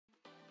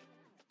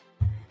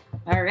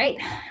All right.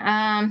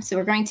 So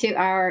we're going to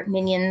our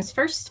minions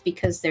first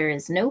because there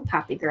is no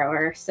poppy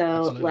grower. So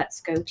Absolutely.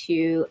 let's go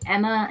to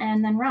Emma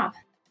and then Rob.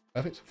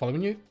 Perfect.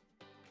 Following you.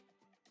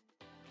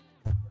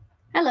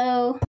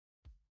 Hello.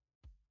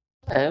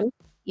 Oh,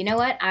 You know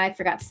what? I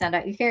forgot to sound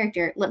out your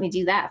character. Let me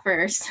do that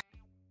first.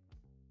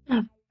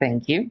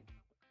 thank you.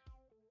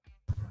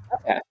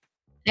 Okay.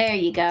 There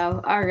you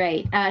go. All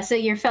right. So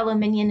your fellow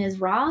minion is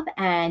Rob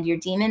and your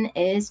demon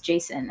is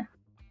Jason.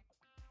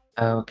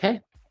 Okay.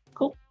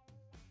 Cool.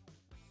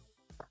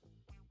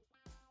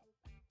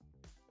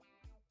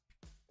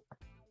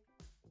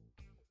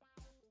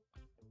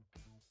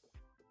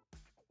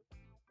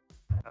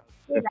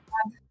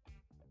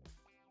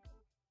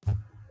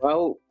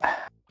 Well,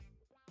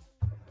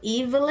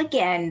 Evil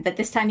again, but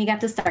this time you got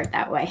to start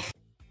that way.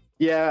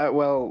 yeah,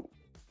 well,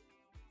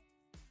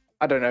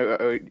 I don't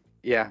know.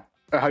 Yeah,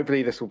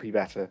 hopefully this will be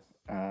better.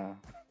 All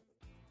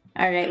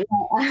right.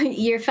 Well,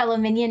 your fellow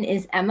minion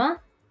is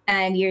Emma,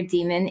 and your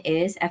demon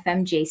is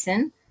FM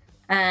Jason.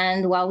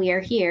 And while we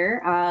are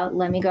here,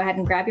 let me go ahead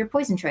and grab your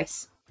poison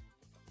choice.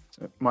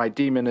 So my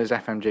demon is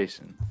FM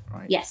Jason,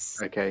 right? Yes.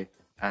 Okay,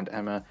 and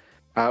Emma.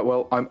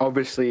 Well, I'm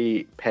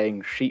obviously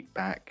paying Sheep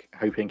back,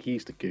 hoping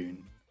he's the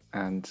goon,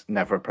 and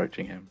never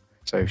approaching him.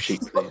 So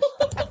Sheep, please.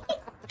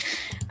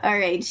 All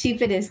right,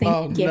 Sheep it is.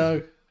 Thank you.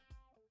 No.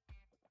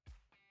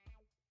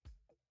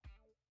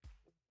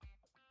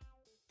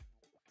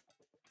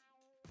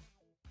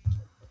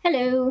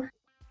 Hello.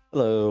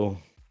 Hello.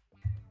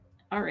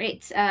 All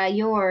right.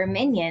 Your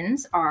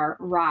minions are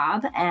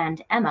Rob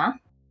and Emma,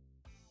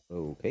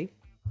 Okay.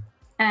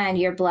 and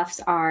your bluffs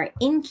are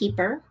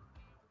Innkeeper,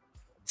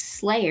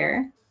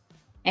 Slayer,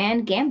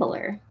 and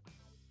Gambler.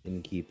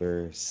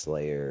 Innkeeper,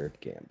 Slayer,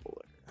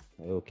 Gambler.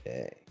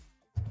 Okay.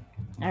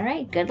 All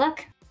right. Good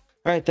luck.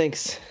 All right,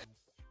 thanks.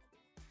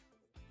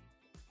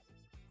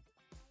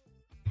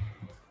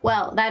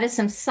 Well, that is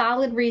some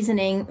solid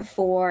reasoning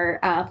for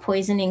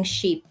poisoning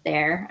Sheep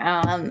there.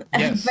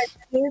 Yes. But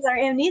that means our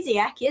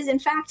amnesiac is, in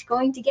fact,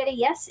 going to get a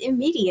yes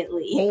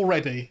immediately.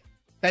 Already.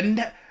 They're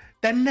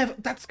never.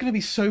 That's going to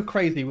be so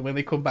crazy when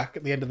they come back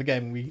at the end of the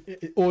game.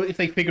 Or if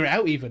they figure it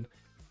out, even.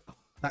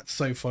 That's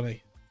so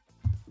funny.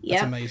 That's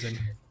Yep. amazing.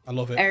 I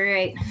love it. All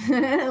right.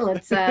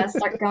 Let's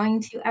start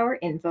going to our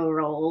info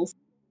rolls.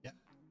 Yep.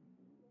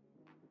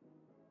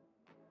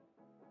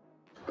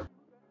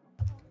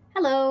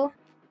 Hello.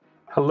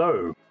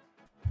 Hello.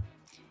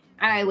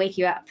 I wake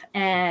you up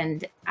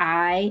and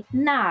I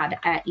nod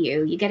at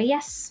you. You get a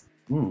yes.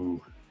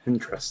 Ooh,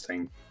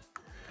 interesting.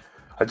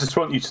 I just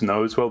want you to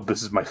know as well,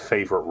 this is my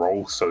favorite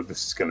role, so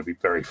this is going to be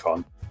very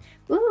fun.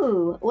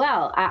 Ooh,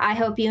 well, I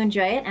hope you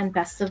enjoy it and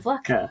best of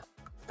luck. Yeah.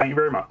 Thank you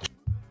very much.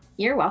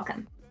 You're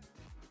welcome.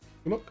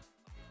 Look.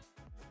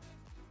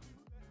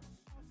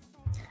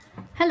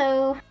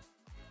 Hello.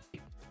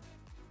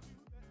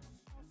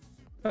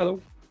 Hello.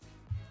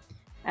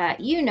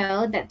 You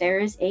know that there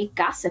is a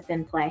gossip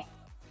in play.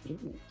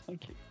 Ooh,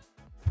 thank you.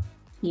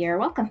 You're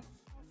welcome.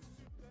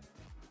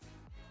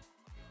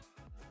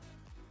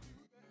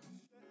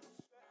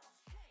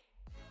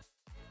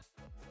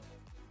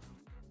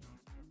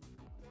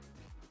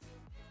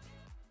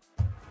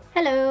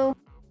 Hello.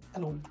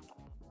 Hello.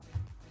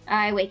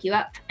 I wake you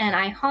up and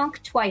I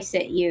honk twice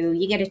at you.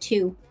 You get a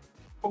 2.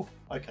 Oh,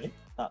 okay.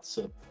 That's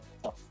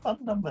a fun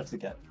number to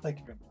get. Thank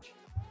you very much.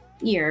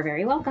 You're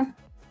very welcome.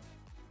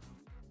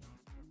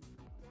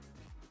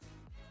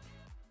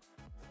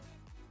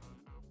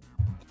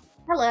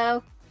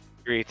 Hello.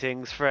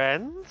 Greetings,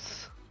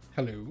 friends.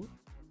 Hello.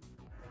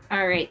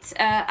 All right.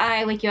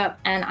 I wake you up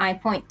and I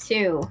point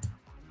to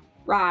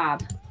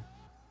Rob.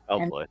 Oh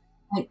And- boy.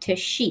 Point to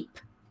Sheep.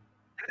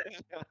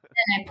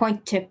 And I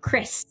point to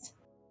Chris.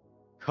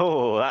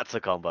 Oh, that's a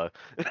combo.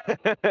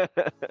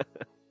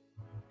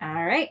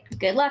 All right.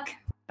 Good luck.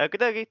 Okie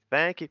dokie.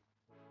 Thank you.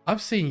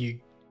 I've seen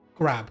you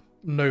grab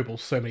Noble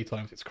so many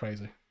times. It's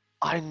crazy.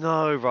 I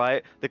know,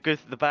 right?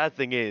 The bad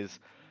thing is,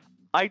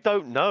 I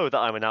don't know that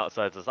I'm an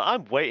outsider. So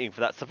I'm waiting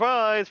for that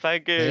surprise.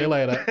 Thank you. See you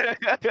later.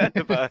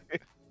 Bye.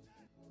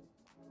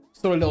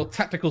 Saw a little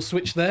tactical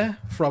switch there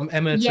from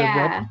Emma to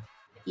Rob.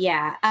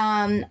 Yeah.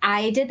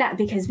 I did that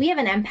because we have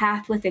an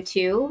empath with a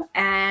 2,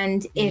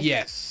 and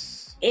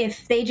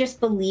if they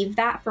just believe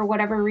that for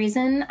whatever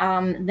reason,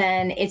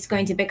 then it's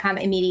going to become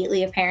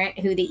immediately apparent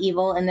who the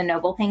evil in the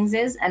noble things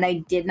is, and I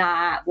did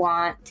not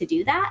want to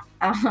do that,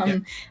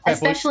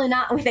 especially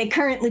not with a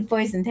currently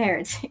poisoned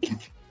heretic.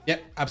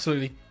 Yep,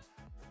 absolutely.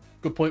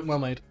 Good point, well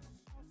made.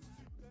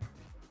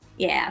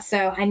 Yeah,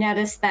 so I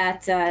noticed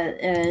that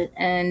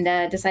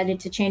and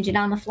decided to change it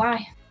on the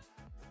fly.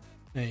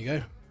 There you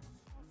go.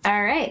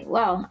 All right,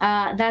 well,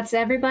 that's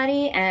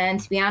everybody,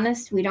 and to be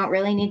honest, we don't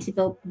really need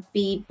to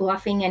be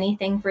bluffing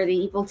anything for the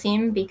evil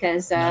team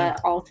because No.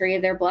 all 3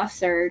 of their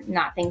bluffs are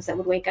not things that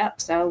would wake up,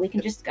 so we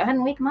can just go ahead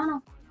and wake them on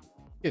up.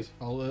 Good.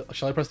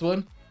 Shall I press the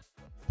button?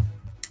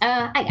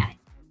 I got it.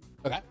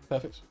 Okay,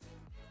 perfect.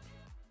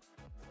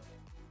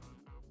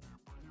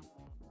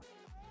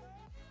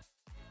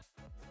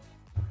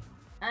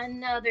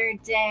 Another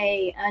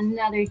day,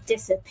 another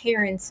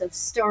disappearance of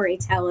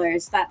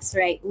storytellers. That's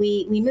right.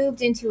 We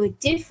moved into a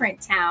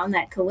different town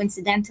that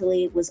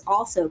coincidentally was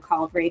also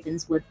called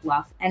Ravenswood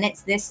Bluff, and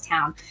it's this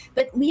town.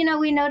 But we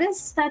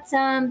noticed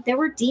that there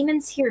were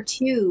demons here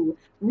too.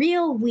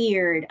 Real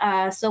weird.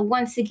 So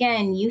once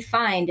again, you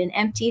find an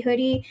empty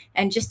hoodie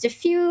and just a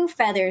few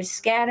feathers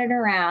scattered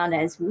around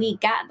as we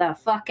got the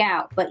fuck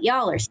out. But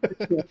y'all are still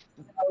here.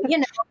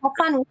 So, have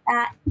fun with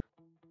that.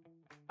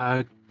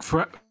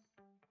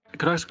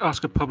 Could I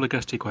ask a public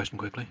ST question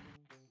quickly?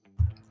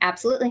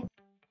 Absolutely.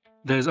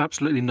 There's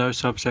absolutely no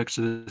subtext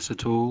to this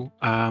at all,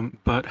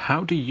 but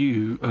how do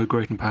you, O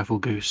great and powerful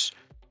goose,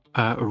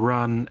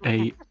 run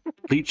a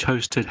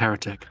leech-hosted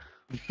heretic?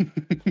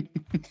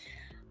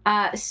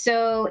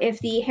 So if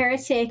the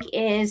heretic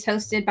is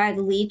hosted by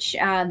the leech,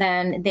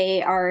 then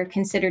they are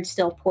considered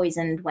still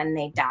poisoned when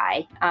they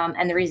die.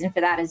 And the reason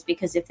for that is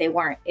because if they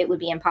weren't, it would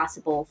be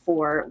impossible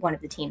for one of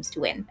the teams to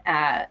win.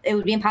 It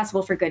would be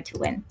impossible for good to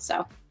win,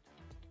 so...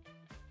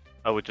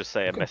 I would just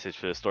say a message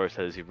for the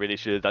storytellers. You really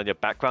should have done your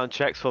background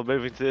checks for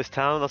moving to this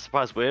town. I'm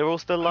surprised we're all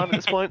still alive at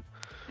this point.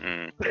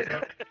 I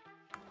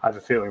have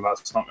a feeling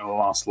that's not going to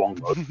last long,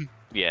 though.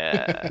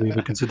 Yeah. Have you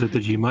ever considered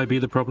that you might be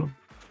the problem?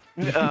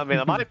 I mean,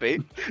 I might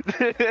be.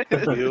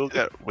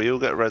 we all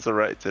get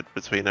resurrected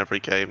between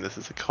every game. This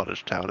is a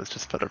cottage town. It's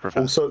just full of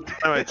professors. Also,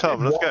 anyway,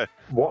 Tom, let's go.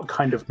 What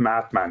kind of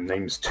madman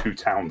names two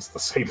towns the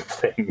same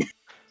thing?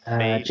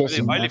 Uh,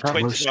 Jason, I live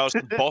 20 miles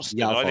from Boston.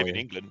 Yeah, I'll I live follow in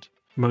you. England.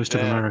 Most of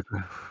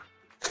America.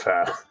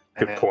 Fair.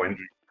 Good point.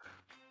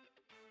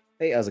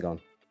 Hey, how's it going?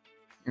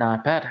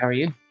 Not bad. How are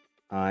you?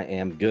 I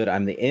am good.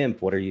 I'm the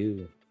imp. What are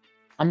you?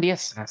 I'm the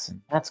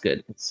assassin. That's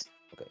good. It's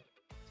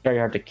very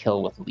hard to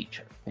kill with a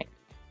leech, I think.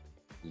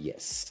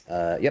 Yes.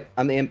 Yep,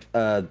 I'm the imp.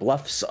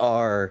 Bluffs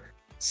are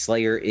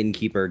Slayer,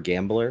 Innkeeper,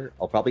 Gambler.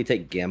 I'll probably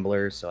take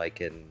Gambler so I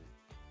can,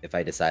 if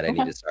I decide I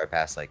need to Star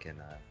Pass, I can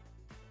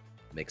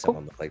make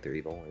someone look like they're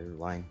evil or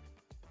lying.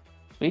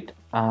 Sweet.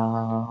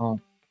 I'll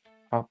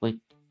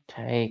probably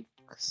take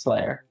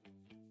Slayer.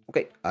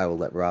 Okay, I will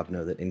let Rob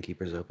know that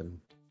Innkeeper's open.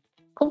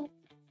 Cool.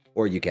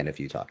 Or you can if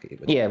you talk.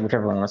 Yeah,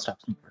 whichever one wants to talk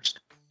to me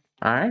first.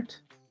 All right.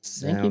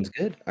 Sounds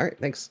good. All right,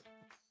 thanks.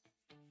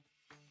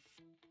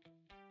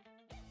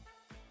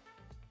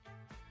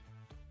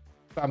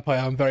 Vampire,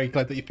 I'm very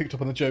glad that you picked up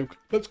on the joke.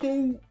 Let's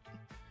go!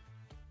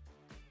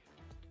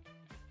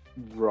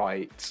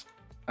 Right.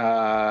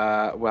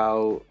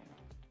 Well,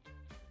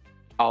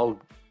 I'll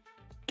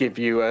give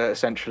you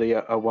essentially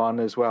a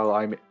one as well.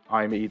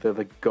 I'm either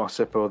the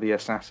gossip or the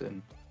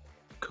assassin.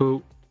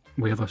 Cool.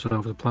 We have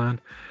ourselves a plan.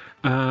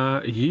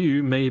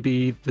 You may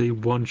be the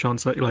one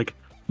chance that, like,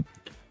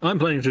 I'm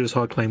playing to this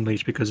hard claim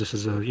leech because this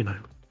is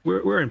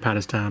we're in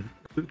Patterstown.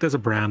 There's a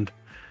brand.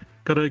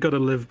 Gotta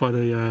live by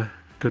the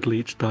good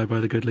leech, die by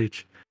the good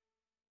leech.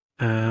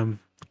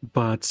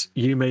 But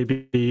you may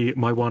be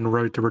my one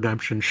road to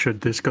redemption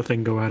should this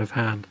thing go out of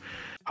hand.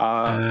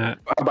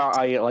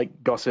 About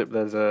gossip,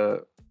 there's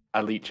a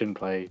leech in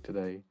play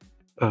today.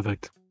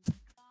 Perfect.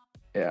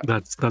 Yeah.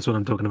 That's what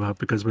I'm talking about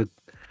because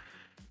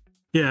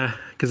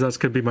that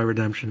could be my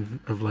redemption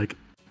of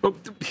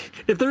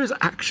if there is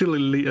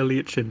actually a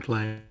leech in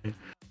play,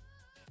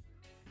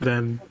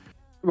 then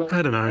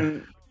I don't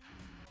know.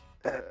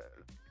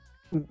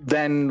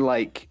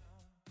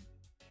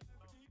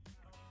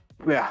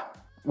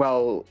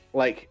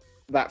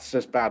 That's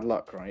just bad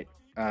luck, right?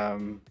 I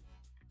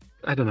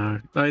don't know.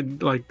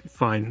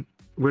 Fine.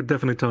 We're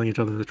definitely telling each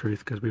other the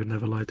truth because we would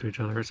never lie to each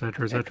other,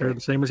 etc., etc. Okay.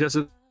 The same as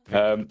yesterday.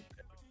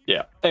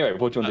 Yeah. Anyway,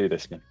 what do you want to do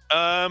this game?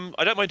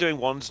 I don't mind doing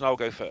ones, and I'll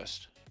go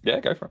first. Yeah,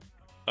 go for it.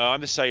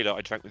 I'm the sailor.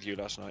 I drank with you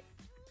last night.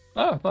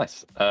 Oh,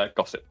 nice.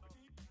 Gossip.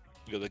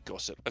 You're the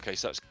gossip. Okay,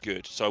 so that's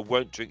good. So I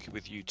won't drink it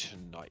with you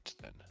tonight,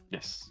 then.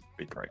 Yes,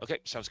 be great. Okay,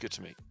 sounds good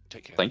to me.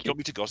 Take care. Thank Do you you. want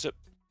me to gossip?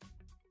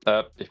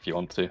 If you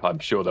want to, I'm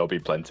sure there'll be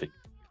plenty.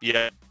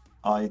 Yeah.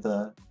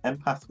 Either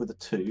empath with a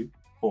 2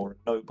 or a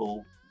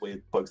noble with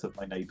both of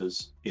my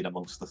neighbours in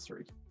amongst the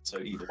 3. So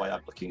either way,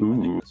 I'm looking at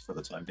my neighbours for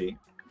the time being.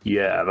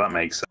 Yeah, that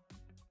makes sense.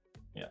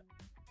 Yeah.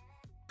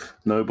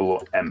 Noble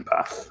or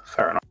empath.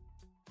 Fair enough.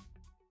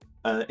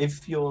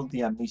 If you're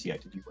the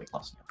amnesiac, did you wait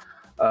last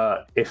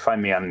night? If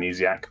I'm the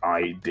amnesiac,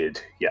 I did,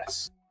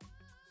 yes.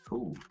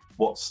 Cool.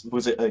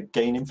 Was it a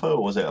gain info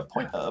or was it a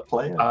point at a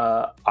player?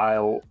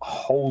 I'll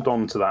hold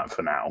on to that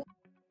for now.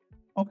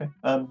 Okay.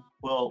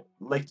 Well,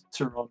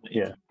 later on, if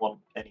you want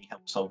any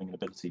help solving an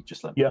ability,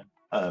 just let me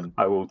know.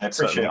 I will. I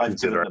appreciate I've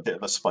given a bit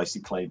of a spicy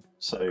claim,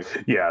 so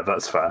yeah,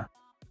 that's fair.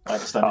 I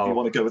understand if you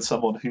want to go with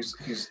someone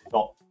who's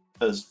not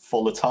as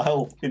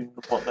volatile in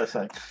what they're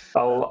saying.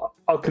 I'll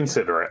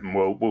consider it, and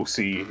we'll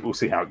see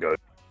how it goes.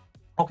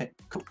 Okay,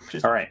 cool.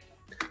 Cheers. All right.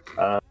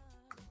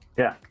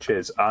 Yeah,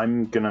 cheers.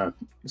 I'm gonna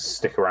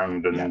stick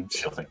around and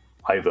sure thing.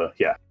 either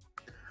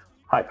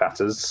Hi,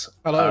 Patters.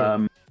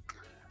 Hello.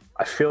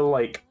 I feel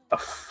like a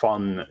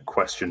fun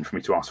question for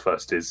me to ask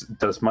first is: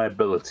 does my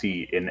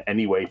ability in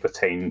any way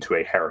pertain to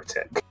a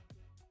heretic?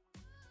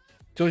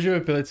 Does your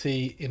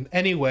ability in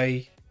any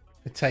way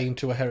pertain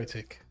to a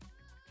heretic?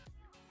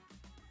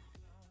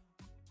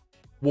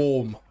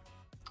 Warm.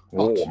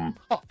 Warm.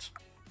 Hot.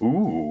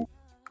 Ooh.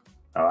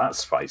 Now that's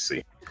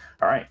spicy.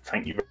 All right.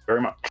 Thank you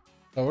very much.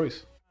 No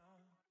worries.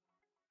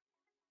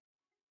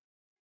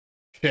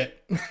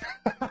 Shit.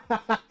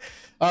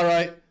 All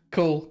right.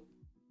 Cool.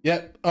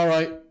 Yep. All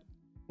right.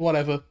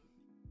 Whatever.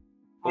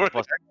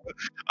 I've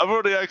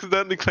already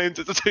accidentally claimed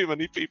it to too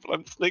many people.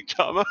 I'm Snake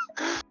Charmer.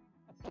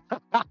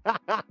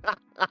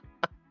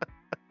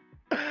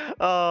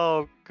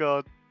 Oh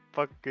god,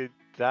 fucking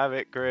damn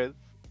it, Chris.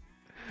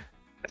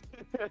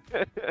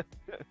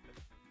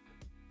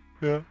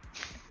 Yeah.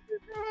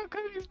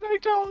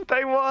 Snake Charmer,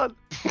 day one.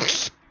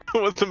 It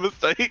was a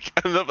mistake,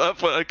 and at that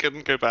point I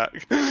couldn't go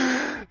back.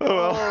 Oh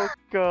well. Oh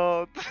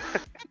god.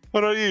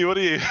 What are you? What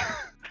are you?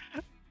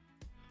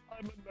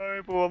 I'm a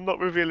noble. I'm not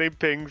revealing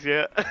pings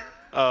yet.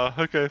 Oh,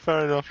 okay,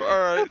 fair enough.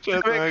 Alright,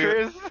 cheers, Damn it,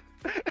 Maggot.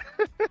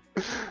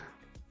 Chris.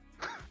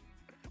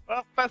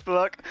 Well, best of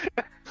luck.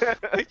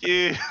 Thank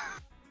you.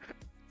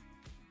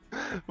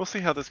 We'll see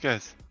how this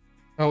goes.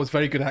 Oh, it's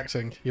very good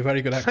acting. You're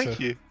very good actor. Thank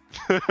you.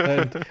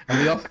 and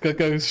the Oscar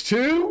goes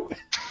to.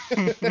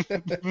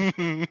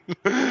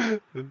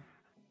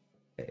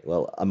 Okay,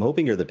 well, I'm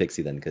hoping you're the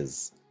pixie then,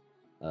 because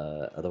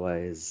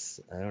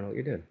otherwise, I don't know what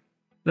you're doing.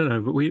 No,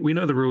 but we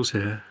know the rules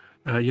here.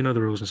 You know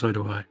the rules, and so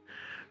do I.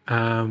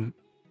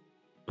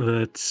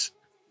 That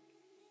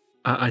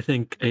I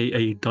think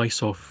a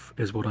dice off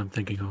is what I'm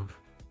thinking of.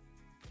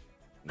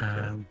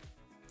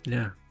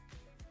 Yeah.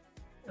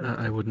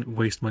 I wouldn't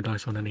waste my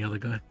dice on any other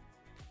guy.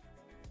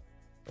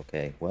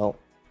 Okay, well,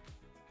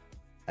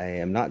 I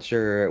am not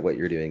sure what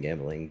you're doing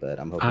gambling, but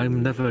I'm hoping.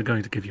 I'm never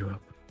going to give you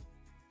up.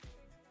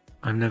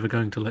 I'm never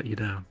going to let you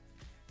down.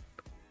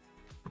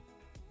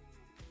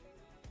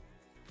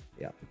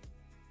 Yeah.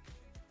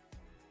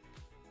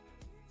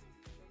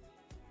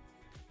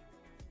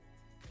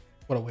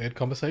 What a weird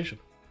conversation.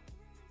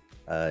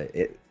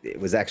 It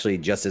was actually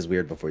just as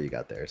weird before you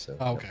got there. So.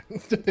 Oh, okay.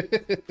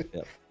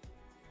 Yep.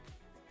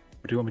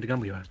 What do you want me to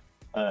gamble you at?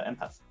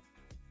 Empath.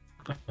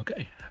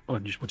 Okay.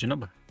 What's your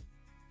number?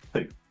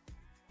 2.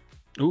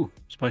 Ooh,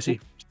 spicy.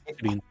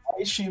 I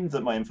assumed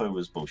that my info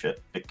was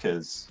bullshit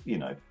because,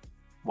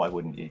 why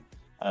wouldn't you?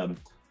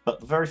 But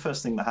the very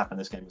first thing that happened in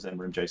this game was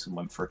Emma and Jason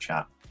went for a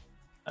chat.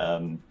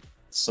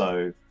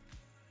 So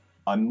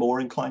I'm more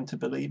inclined to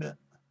believe it.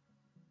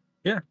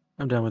 Yeah,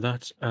 I'm down with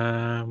that.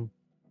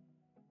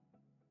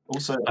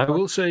 Also, I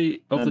will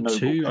say, of the noble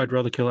two, king. I'd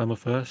rather kill Emma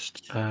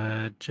first.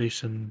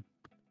 Jason.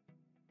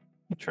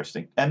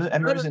 Interesting. Emma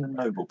is in a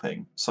noble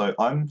ping, so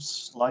I'm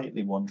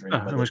slightly wondering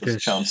in whether which there's a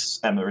case- chance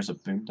Emma is a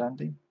boom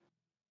dandy.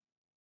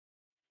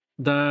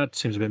 That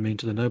seems a bit mean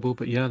to the noble,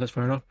 but yeah, that's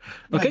fair enough.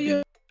 Okay, Maybe.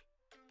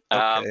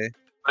 yeah. Okay.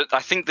 But I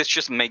think this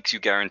just makes you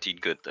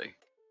guaranteed good, though.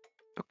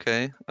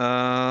 Okay.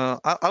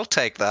 I'll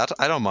take that.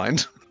 I don't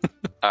mind.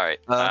 All right.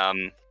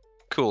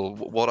 Cool.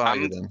 What are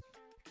you then?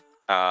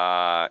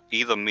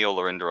 Either me or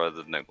Lorinda are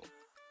the noble.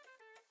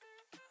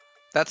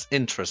 That's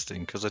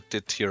interesting because I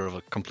did hear of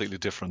a completely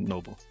different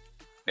noble.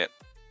 Yeah.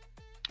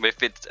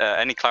 If it's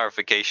any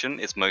clarification,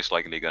 it's most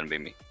likely going to be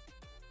me.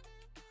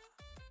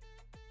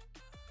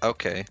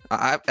 Okay.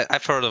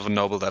 I've heard of a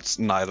noble that's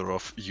neither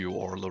of you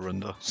or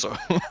Lorinda, so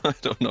I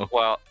don't know.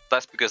 Well,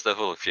 that's because they're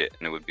full of shit,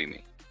 and it would be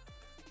me.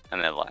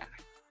 And they're lying.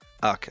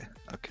 Okay.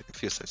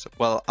 If you say so.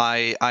 Well,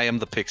 I am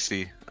the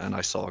pixie, and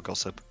I saw a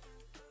gossip.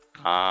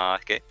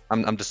 Okay.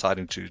 I'm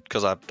deciding to,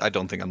 because I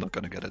don't think I'm not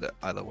gonna get it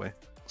either way.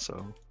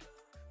 So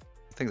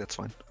I think that's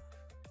fine.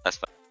 That's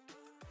fine.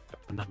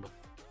 Number.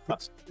 All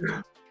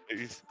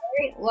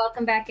right,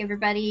 welcome back,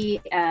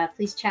 everybody.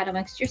 Please chat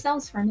amongst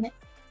yourselves for a minute.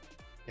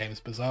 Game's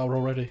bizarre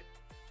already.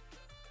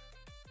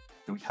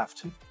 Do we have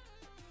to?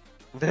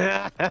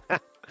 That's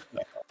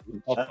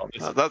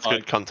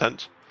good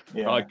content.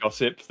 Yeah. I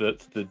gossip that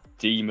the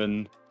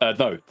demon,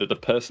 that the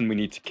person we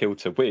need to kill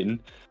to win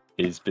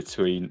is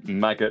between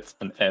Maggot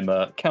and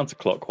Emma,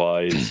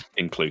 counterclockwise,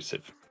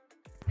 inclusive.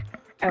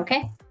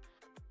 Okay.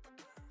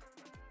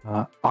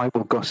 I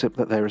will gossip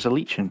that there is a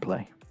leech in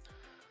play.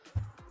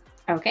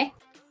 Okay.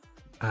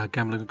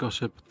 Gambling and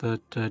gossip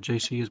that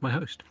JC is my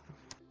host.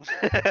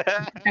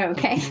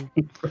 Okay.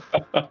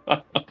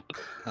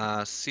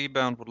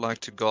 Seabound would like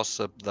to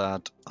gossip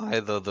that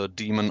either the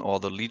demon or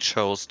the leech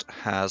host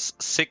has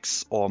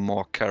 6 or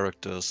more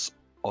characters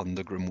on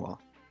the grimoire.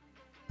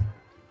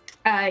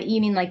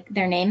 You mean like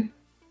their name?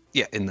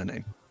 Yeah, in the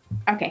name.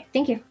 Okay,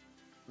 thank you.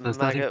 Does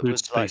that Maggot include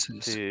would like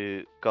spaces?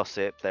 to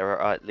gossip there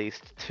are at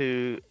least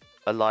 2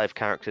 alive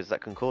characters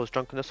that can cause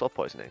drunkenness or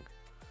poisoning.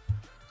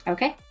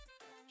 Okay.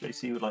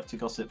 JC would like to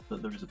gossip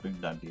that there is a boom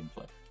dandy in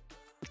play.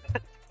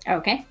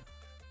 Okay.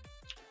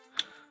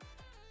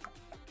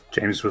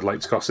 James would like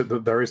to gossip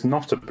that there is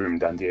not a boom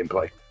dandy in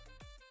play.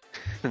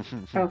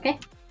 Okay.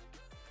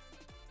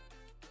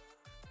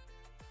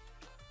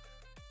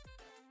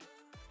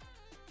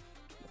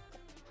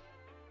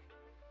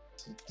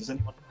 Does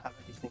anyone have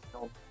anything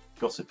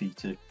gossipy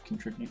to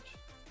contribute?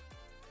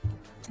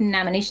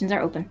 Nominations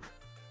are open.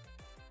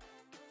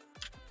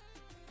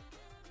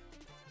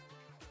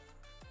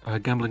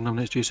 Gambling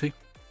nominates GC.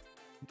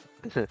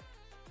 Okay.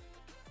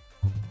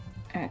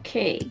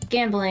 Okay,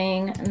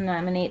 gambling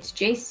nominates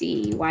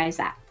JC. Why is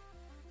that?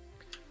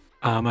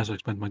 As I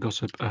explained in my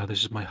gossip,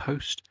 this is my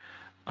host.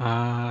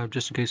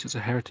 Just in case it's a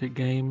heretic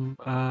game,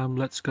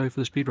 let's go for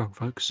the speedrun,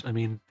 folks. I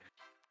mean,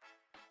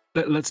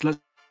 let's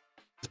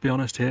be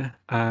honest here.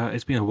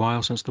 It's been a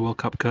while since the World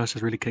Cup curse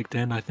has really kicked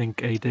in. I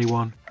think a day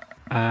one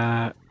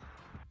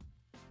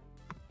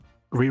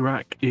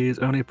re-rack is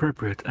only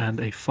appropriate and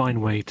a fine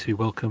way to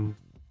welcome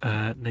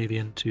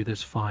Navian to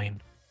this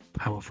fine,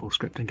 powerful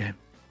scripting game.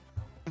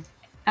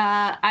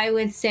 I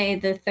would say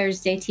the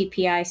Thursday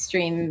TPI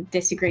stream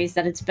disagrees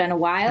that it's been a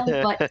while,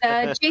 but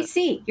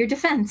JC, your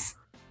defense.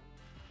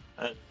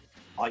 I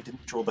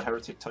didn't draw the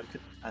heretic token,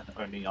 and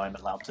only I'm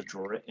allowed to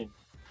draw it in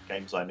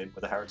games I'm in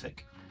with a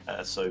heretic.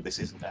 So this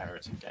isn't a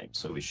heretic game,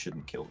 so it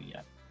shouldn't kill me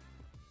yet.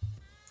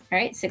 All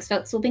right, 6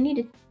 votes will be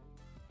needed.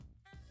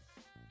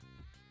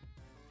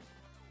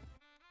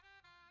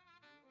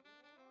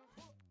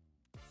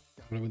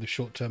 With a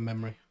short-term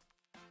memory.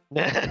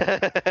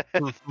 I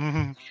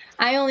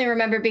only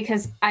remember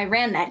because I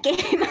ran that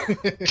game.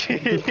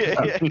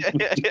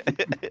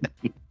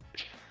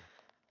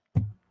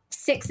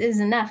 6 is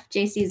enough.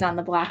 JC's on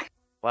the block.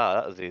 Wow,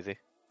 that was easy.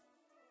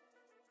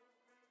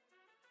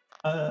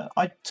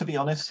 To be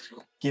honest,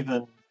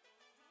 given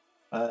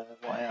what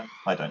I am,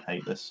 I don't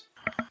hate this.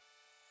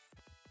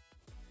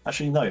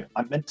 Actually, no.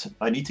 I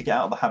need to get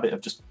out of the habit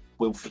of just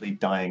willfully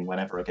dying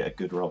whenever I get a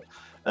good roll.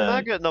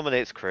 Maggot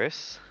nominates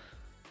Chris.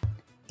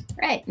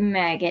 Right,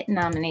 Maggot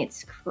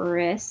nominates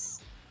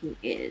Chris. Who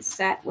is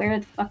that? Where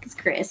the fuck is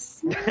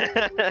Chris?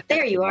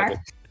 There you are.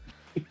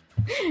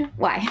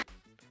 Why?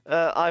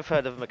 I've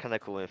heard of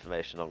mechanical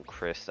information on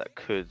Chris that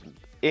could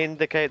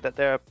indicate that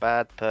they're a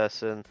bad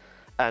person,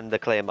 and the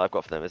claim I've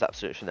got for them is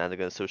absolute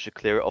shenanigans, so we should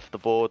clear it off the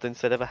board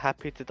instead of a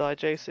happy to die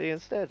JC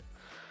instead.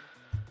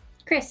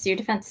 Chris, your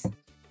defense.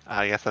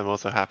 I guess I'm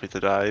also happy to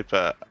die,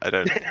 but I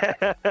don't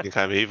think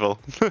I'm evil.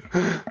 All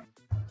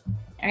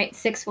right,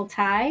 6 will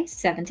tie,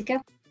 7 to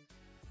go.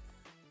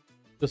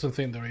 Doesn't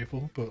think they're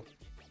evil, but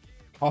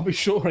I'll be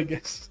sure, I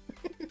guess.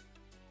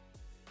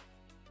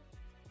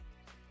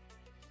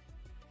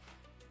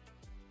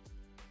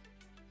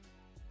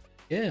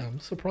 Yeah, I'm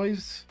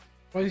surprised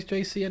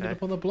JC ended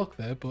up on the block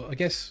there, but I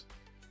guess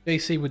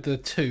JC with the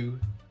 2.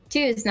 2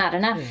 is not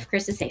enough. Yeah.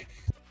 Chris is safe.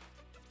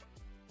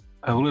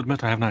 I will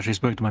admit I haven't actually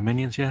spoken to my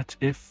minions yet.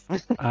 If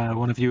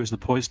one of you as the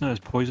poisoner has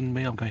poisoned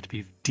me, I'm going to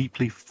be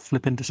deeply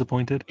flippin'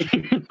 disappointed.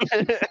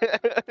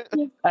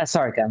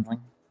 Sorry,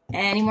 gambling.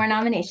 Any more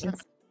nominations?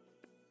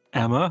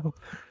 Emma,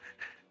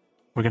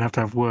 we're going to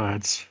have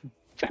words.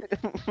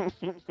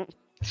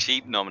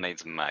 Sheep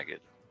nominates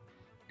Maggot.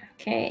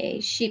 Okay,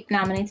 Sheep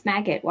nominates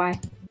Maggot. Why?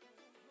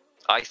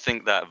 I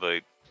think that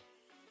vote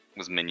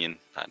was minion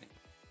planning.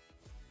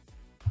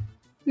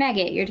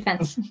 Maggot, your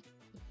defense.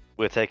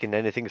 We're taking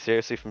anything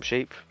seriously from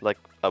Sheep? Like,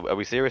 are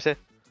we serious here?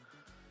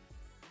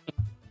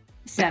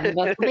 7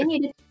 votes will be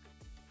needed.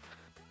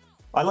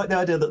 I like the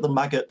idea that the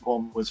Maggot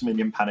one was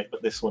minion panic,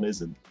 but this one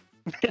isn't.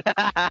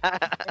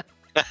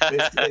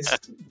 it's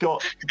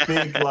got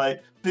big,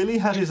 like, Billy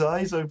had his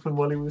eyes open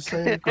while he was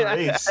saying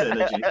grace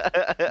energy.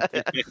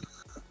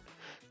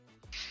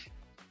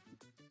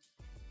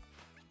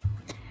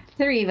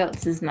 3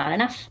 votes is not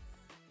enough.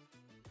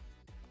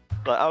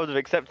 Like, I would have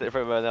accepted it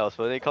from everyone else,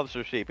 but when it comes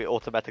to Sheep, it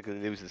automatically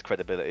loses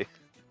credibility.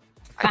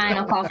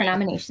 Final call for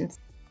nominations.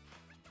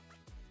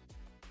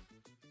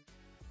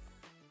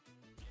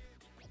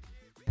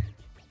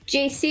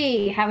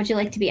 JC, how would you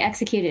like to be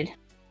executed?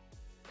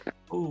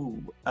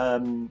 Ooh,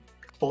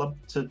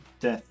 clubbed to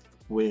death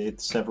with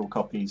several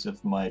copies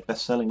of my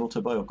best-selling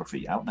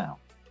autobiography out now.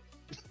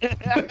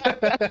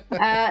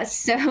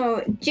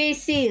 So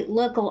JC,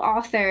 local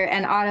author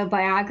and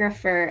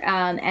autobiographer,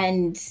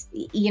 and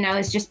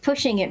is just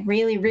pushing it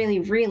really, really,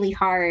 really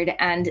hard.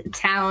 And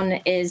town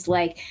is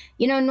like,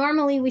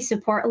 normally we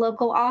support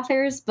local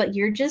authors, but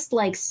you're just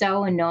like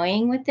so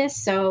annoying with this,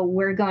 so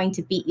we're going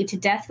to beat you to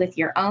death with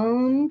your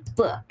own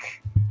book.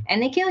 And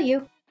they kill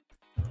you.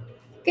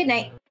 Good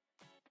night.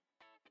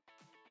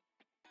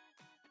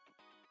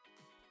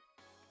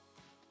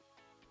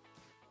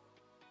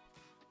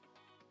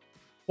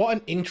 What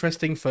an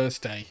interesting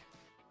first day.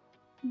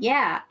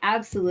 Yeah,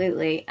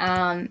 absolutely.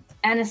 And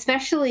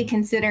especially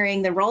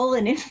considering the role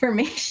and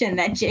information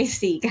that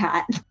JC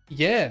got.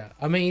 Yeah,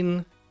 I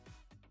mean,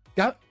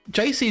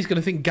 JC is going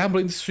to think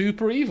gambling's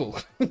super evil.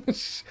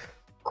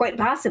 Quite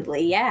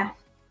possibly, yeah.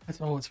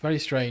 It's very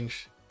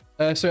strange.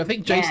 So I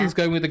think Jason's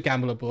going with a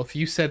gambler buff.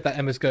 You said that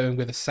Emma's going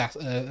with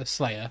a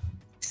Slayer.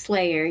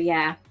 Slayer,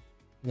 yeah.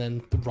 And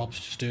then Rob's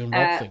just doing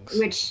Rob things.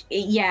 Which,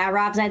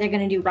 Rob's either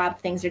going to do Rob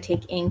things or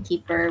take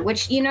Innkeeper,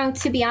 which,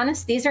 to be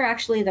honest, these are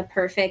actually the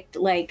perfect,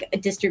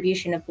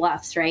 distribution of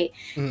bluffs, right?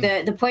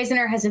 The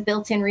Poisoner has a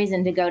built-in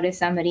reason to go to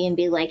somebody and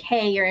be like,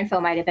 hey, your info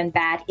might have been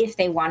bad, if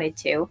they wanted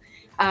to.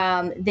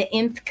 The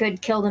Imp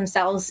could kill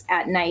themselves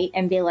at night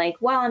and be like,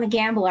 well, I'm a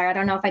gambler. I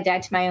don't know if I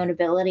died to my own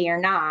ability or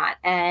not.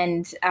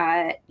 And,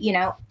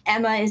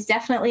 Emma is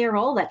definitely a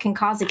role that can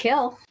cause a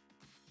kill.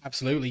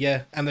 Absolutely,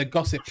 yeah. And the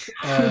gossip,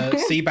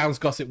 Seabound's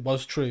gossip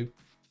was true.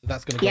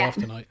 That's going to go off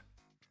tonight.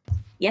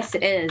 Yes,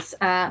 it is.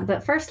 But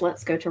first,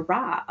 let's go to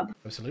Rob.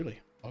 Absolutely.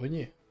 Following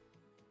you.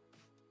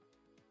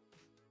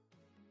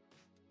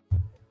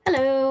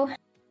 Hello.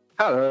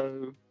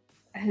 Hello.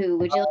 Who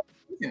would you like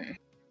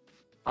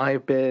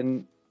to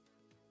listen?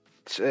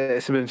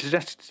 It's been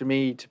suggested to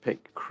me to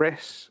pick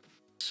Chris,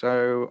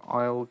 so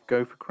I'll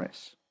go for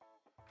Chris.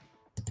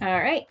 All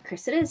right,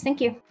 Chris it is. Thank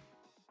you.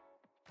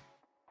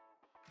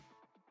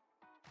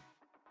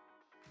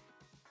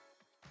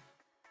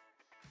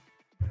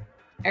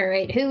 All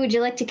right, who would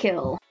you like to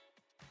kill?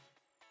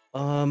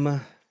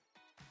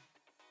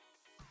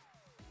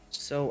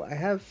 So I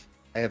have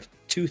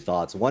two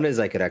thoughts. One is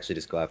I could actually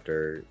just go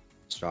after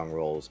strong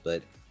rolls,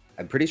 but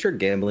I'm pretty sure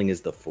gambling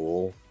is the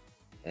fool,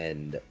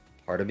 and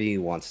part of me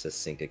wants to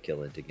sink a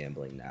kill into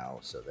gambling now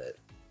so that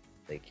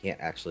they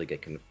can't actually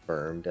get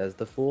confirmed as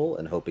the fool,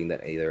 and hoping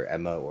that either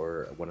Emma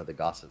or one of the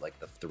gossip, like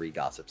the 3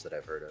 gossips that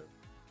I've heard of,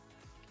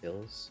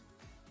 kills.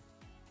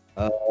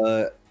 I'm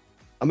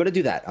gonna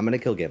do that. I'm gonna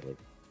kill gambling.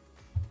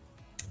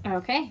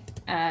 Okay,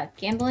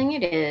 gambling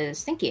it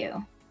is. Thank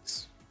you.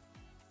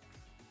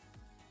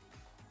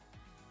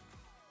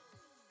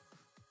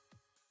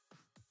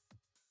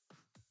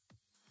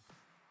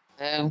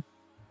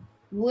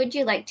 Would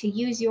you like to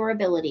use your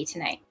ability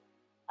tonight?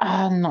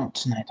 Not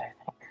tonight, I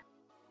think.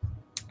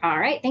 All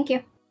right, thank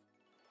you.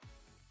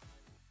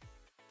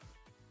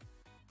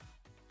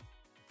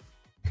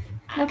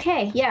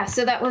 Okay, yeah,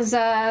 so that was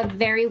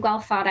very well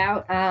thought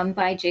out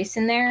by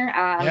Jason there.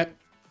 Yep.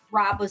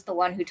 Rob was the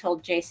one who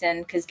told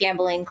Jason, because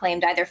gambling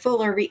claimed either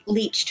fool or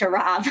leech to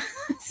Rob.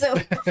 So,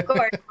 of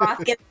course,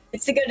 Rob gets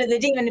to go to the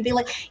demon and be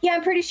like, yeah,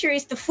 I'm pretty sure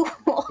he's the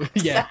fool.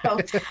 Yeah. So,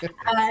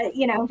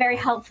 very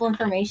helpful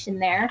information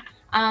there.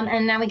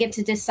 And now we get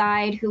to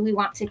decide who we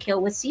want to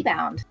kill with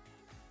Seabound.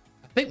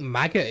 I think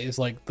Maggot is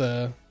like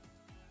the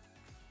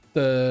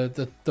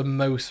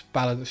most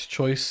balanced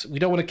choice. We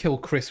don't want to kill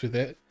Chris with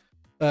it.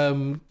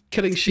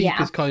 Killing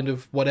Sheep is kind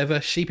of whatever.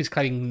 Sheep is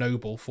claiming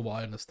noble, for what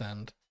I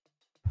understand.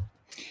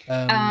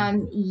 Sheep.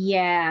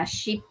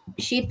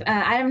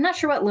 I'm not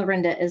sure what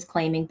Lorinda is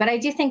claiming, but I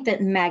do think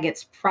that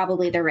Maggot's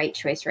probably the right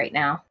choice right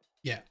now.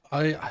 Yeah,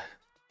 I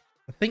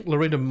think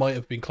Lorinda might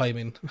have been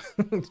claiming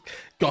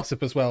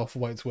gossip as well, for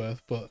what it's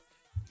worth, but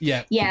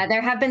yeah. Yeah,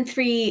 there have been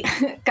 3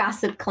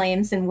 gossip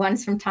claims, and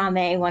one's from Tom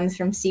A, one's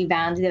from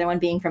Seabound, the other one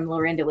being from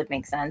Lorinda would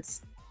make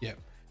sense. Yeah,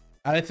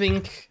 I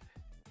think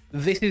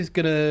it's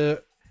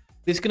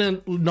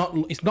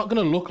not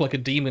gonna look like a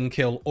demon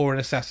kill or an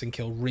assassin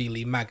kill,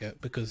 really, Maggot,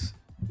 because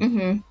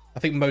I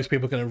think most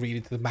people are gonna read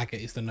into the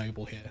Maggot is the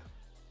noble here.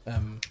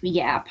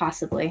 Yeah,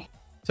 possibly.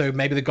 So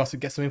maybe the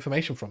gossip gets some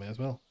information from it as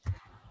well.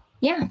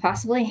 Yeah,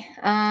 possibly.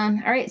 All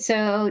right,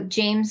 so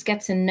James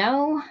gets a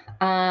no,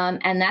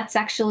 and that's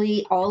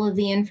actually all of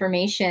the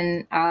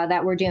information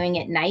that we're doing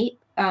at night,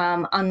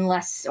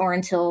 unless or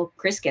until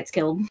Chris gets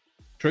killed.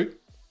 True.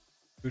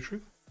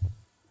 True.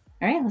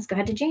 All right, let's go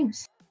ahead to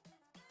James.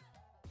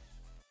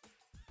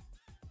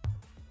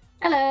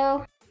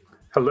 Hello.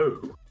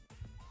 Hello.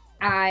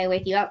 I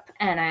wake you up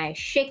and I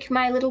shake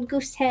my little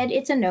goose head.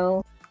 It's a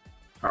no.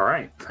 All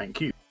right, thank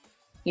you.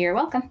 You're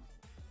welcome.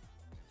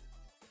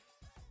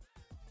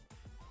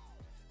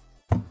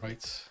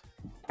 Right.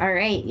 All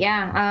right,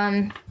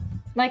 yeah.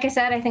 Like I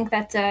said, I think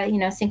that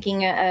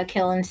sinking a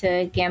kill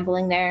into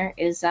gambling there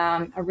is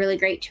a really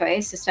great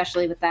choice,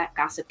 especially with that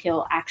gossip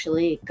kill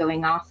actually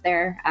going off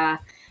there.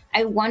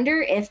 I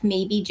wonder if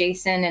maybe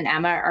Jason and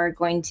Emma are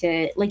going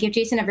to, like, if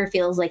Jason ever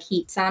feels like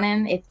heat's on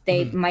him, if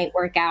they might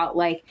work out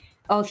like,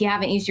 oh, if you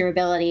haven't used your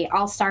ability,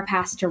 I'll star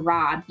pass to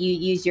Rob. You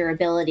use your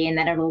ability, and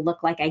then it'll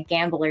look like a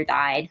gambler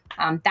died.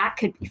 That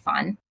could be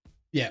fun.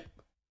 Yeah.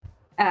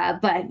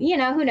 But,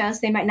 who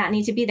knows? They might not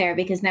need to be there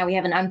because now we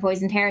have an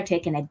unpoisoned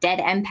heretic and a dead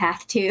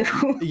empath, too.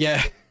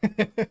 Yeah.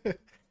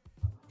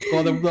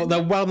 Well,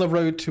 they're well on the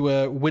road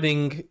to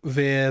winning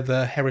via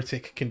the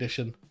heretic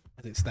condition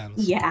as it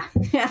stands. Yeah,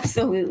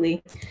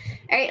 absolutely.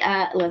 All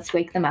right, let's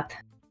wake them up.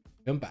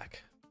 Come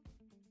back.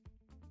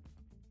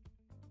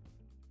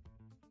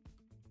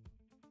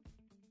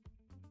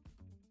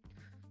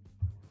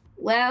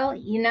 Well,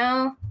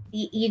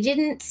 you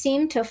didn't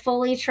seem to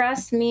fully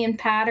trust me and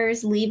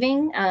Patters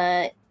leaving.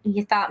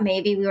 You thought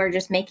maybe we were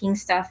just making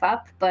stuff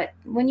up, but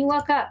when you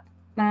woke up,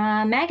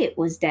 Maggot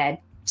was dead.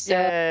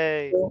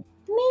 So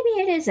maybe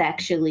it is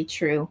actually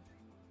true.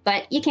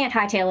 But you can't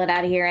hightail it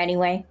out of here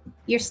anyway.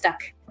 You're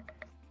stuck.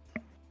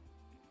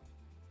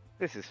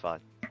 This is fun.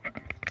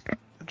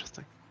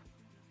 Interesting.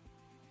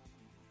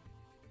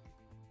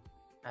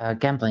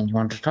 Gambling, you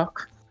want to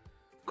talk?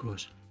 Of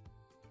course.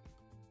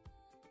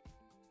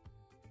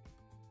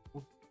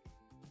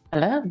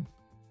 Hello.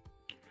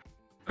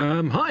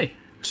 Hi.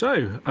 So,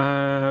 do you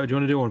want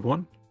to do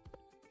one?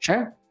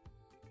 Sure.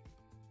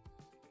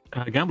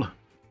 Gambler.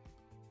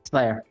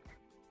 Slayer.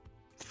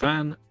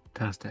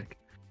 Fantastic.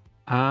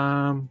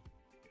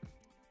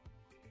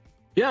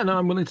 Yeah, no,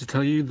 I'm willing to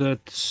tell you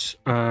that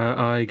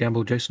I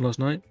gambled Jason last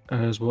night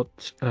as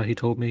what he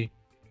told me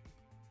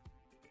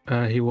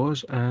he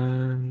was,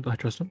 and I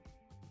trust him.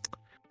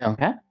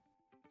 Okay.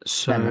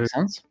 So, that makes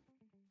sense.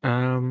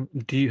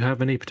 Do you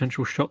have any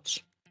potential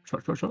shots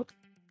Shot.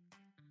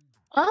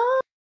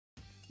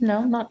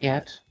 No, not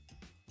yet.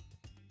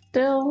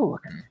 Still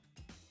looking.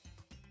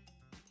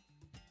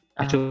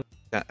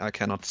 I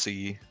cannot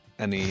see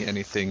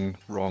anything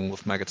wrong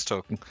with Maggot's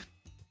token.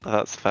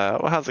 That's fair.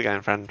 Well, how's it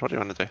going, friend? What do you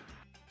want to do?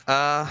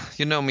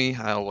 You know me,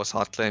 I always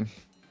hard claim.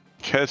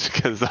 Good,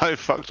 because I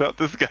fucked up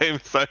this game,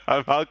 so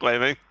I'm hard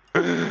claiming.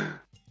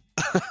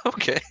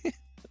 Okay.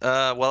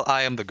 Well,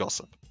 I am the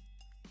gossip.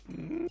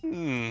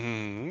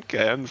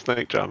 Okay, I'm the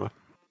snake charmer.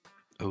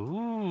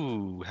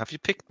 Ooh, have you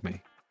picked me?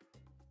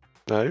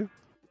 No.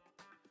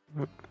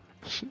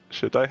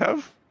 Should I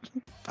have?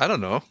 I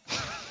don't know.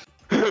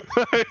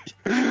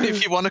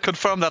 If you want to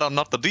confirm that I'm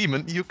not the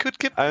demon, you could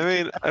give. I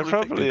mean, I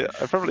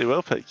probably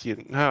will pick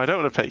you. No, I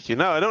don't want to pick you.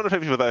 No, I don't want to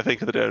pick people that I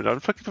think are the demon.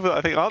 I'm picking people that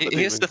I think aren't the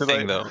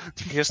demon.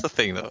 Here's the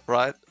thing, though,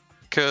 right?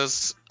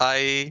 Because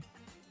I've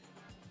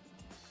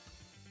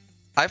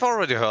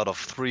already heard of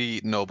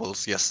 3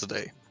 nobles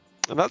yesterday.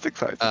 And that's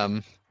exciting.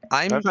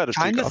 I'm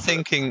kind of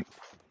thinking.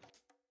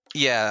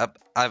 Yeah,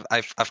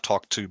 I've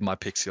talked to my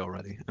pixie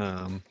already.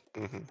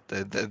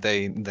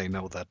 They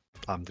know that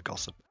I'm the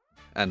gossip,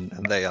 and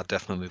they are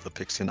definitely the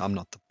pixie, and I'm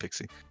not the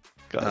pixie.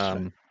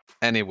 Gotcha.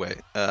 Anyway,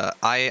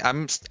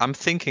 I'm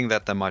thinking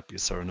that there might be a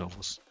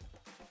Serenovus.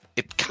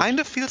 It kind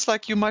of feels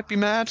like you might be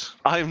mad.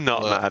 I'm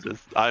not mad.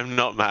 I'm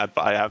not mad,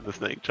 but I am the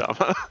snake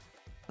charmer.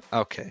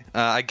 Okay.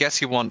 I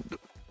guess you want.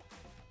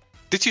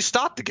 Did you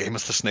start the game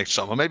as the snake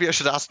charmer? Maybe I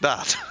should ask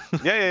that.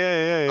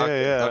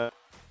 Yeah.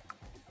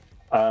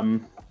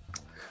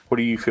 What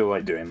do you feel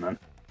like doing then?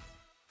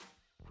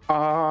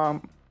 I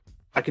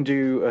can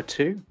do a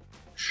 2.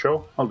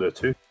 Sure, I'll do a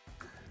 2.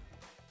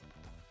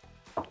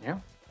 Yeah.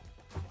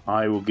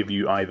 I will give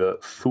you either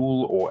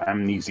Fool or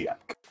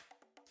Amnesiac.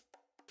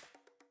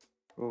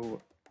 Ooh.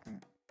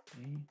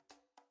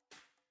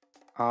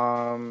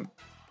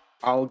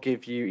 I'll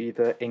give you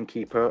either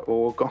Innkeeper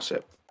or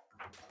Gossip.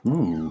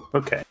 Ooh,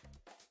 okay.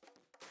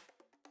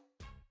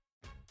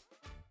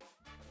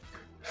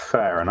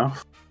 Fair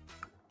enough.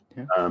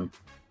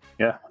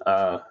 Yeah.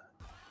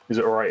 Is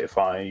it alright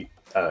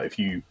if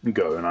you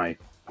go and I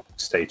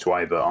stay to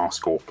either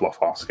ask or bluff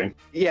asking?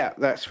 Yeah,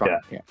 that's fine.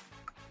 Yeah.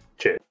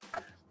 Cheers.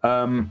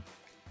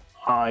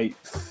 I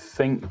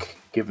think,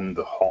 given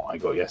the hot I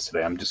got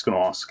yesterday, I'm just going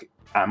to ask,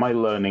 am I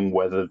learning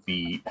whether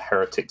the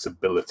Heretic's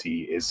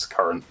ability is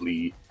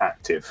currently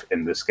active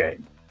in this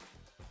game?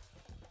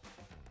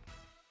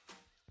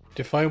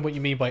 Define what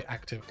you mean by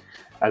active.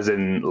 As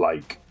in,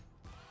 like,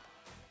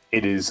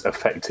 it is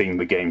affecting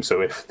the game.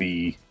 So if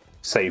the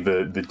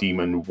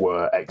demon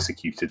were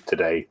executed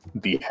today,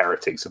 the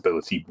Heretic's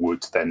ability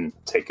would then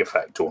take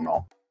effect or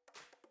not.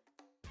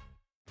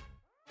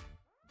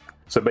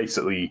 So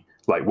basically,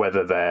 like,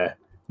 whether they're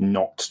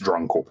not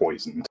drunk or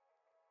poisoned.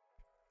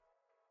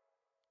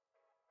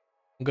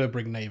 I'm going to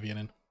bring Navian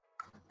in.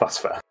 That's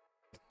fair.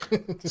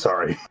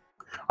 Sorry.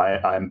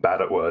 I am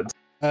bad at words.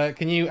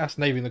 Can you ask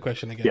Navian the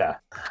question again? Yeah.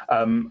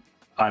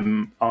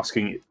 I'm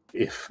asking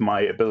if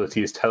my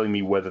ability is telling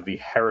me whether the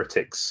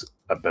Heretic's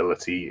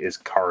ability is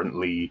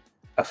currently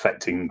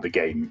affecting the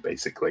game,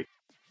 basically.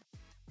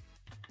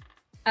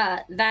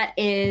 That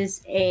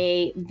is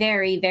a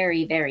very,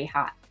 very, very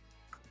hot.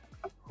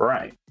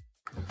 Right.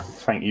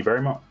 Thank you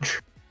very much.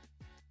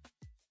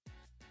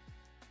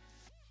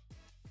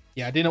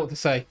 Yeah, I didn't know what to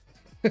say.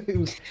 It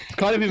was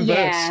kind of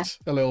inversed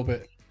a little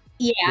bit.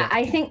 Yeah,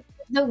 I think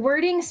the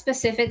wording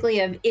specifically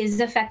of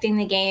is affecting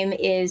the game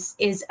is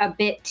a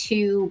bit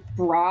too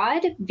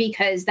broad,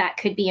 because that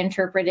could be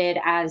interpreted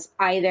as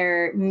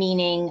either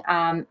meaning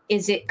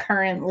is it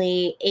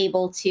currently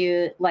able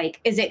to,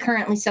 like, is it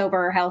currently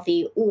sober or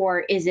healthy, or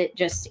is it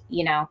just,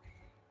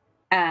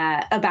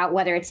 about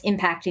whether it's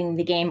impacting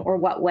the game or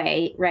what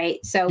way,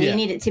 right? So we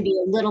need it to be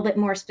a little bit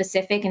more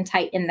specific and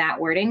tight in that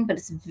wording, but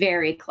it's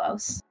very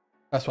close.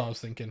 That's what I was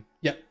thinking.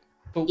 Yep.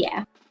 Cool.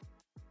 Yeah.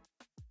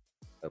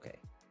 Okay.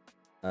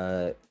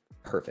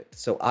 Perfect.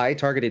 So I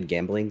targeted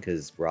gambling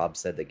because Rob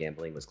said that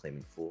gambling was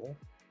claiming fool.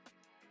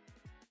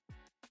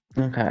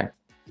 Okay.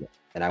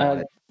 And I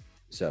wanted...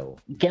 So...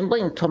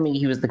 Gambling told me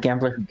he was the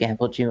gambler who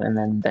gambled you, and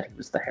then that he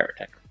was the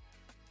heretic.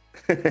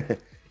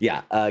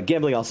 Yeah,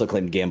 gambling also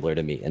claimed gambler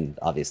to me, and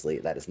obviously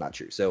that is not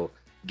true. So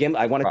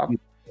I want to use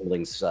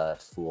gambling's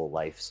fool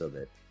life so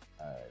that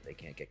they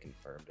can't get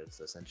confirmed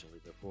as essentially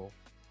the fool.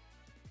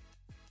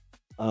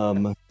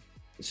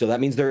 So that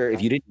means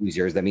if you didn't use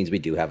yours, that means we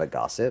do have a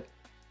gossip.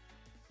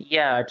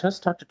 Yeah, I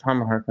just talked to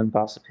Tom Harkin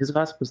gossip. His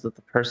gossip was that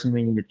the person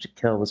we needed to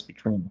kill was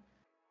between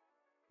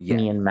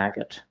me and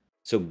Maggot.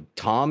 So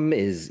Tom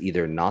is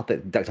either not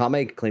Tom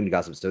I claimed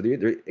gossip, so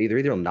they're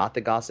either not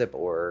the gossip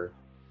or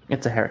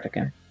it's a heretic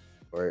game.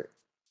 Or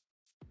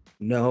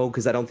no,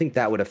 because I don't think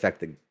that would affect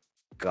the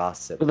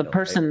gossip. Well, the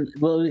person,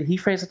 he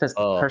phrased it as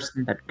the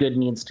person that good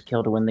needs to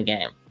kill to win the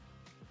game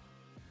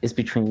is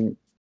between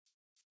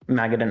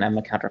Maggot and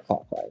Emma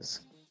counterclockwise.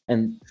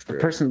 And the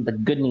person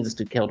that good needs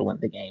to kill to win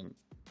the game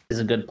is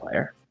a good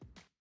player.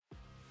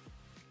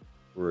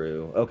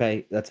 True.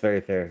 Okay, that's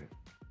very fair.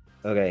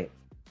 Okay.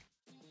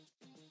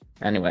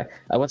 Anyway,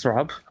 what's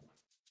Rob?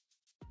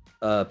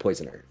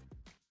 Poisoner.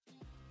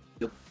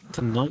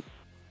 Tonight.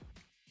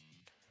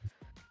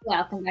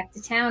 Welcome back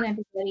to town,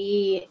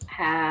 everybody.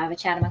 Have a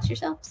chat amongst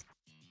yourselves.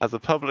 As a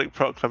public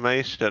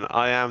proclamation,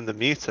 I am the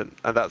mutant,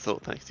 and that's all.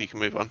 Thanks. You can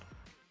move on.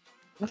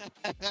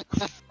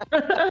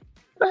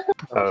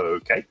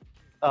 Okay.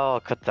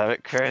 Oh, God damn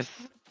it, Chris.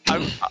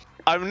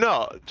 I'm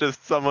not.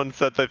 Just someone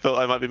said they thought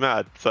I might be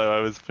mad, so I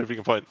was proving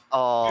a point.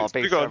 Oh, Let's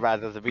being move so on.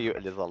 rad as a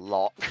mutant is a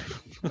lot.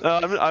 No.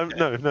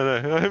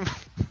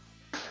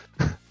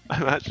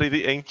 I'm actually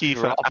the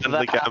innkeeper Drop and the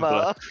the gambler.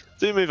 hammer.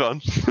 Do move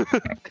on.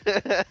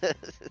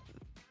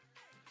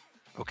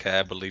 Okay,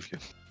 I believe you.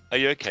 Are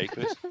you okay,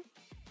 Chris?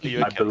 Are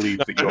you okay? I believe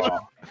that you are.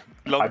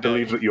 Long I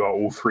believe day. that you are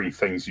all three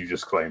things you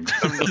just claimed.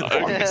 I'm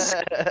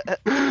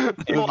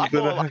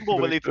more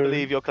willing to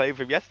believe your claim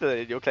from yesterday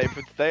than your claim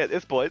from today at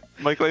this point.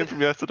 My claim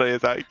from yesterday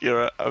is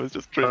accurate. I was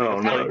just proving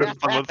a point because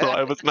someone thought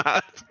I was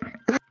mad.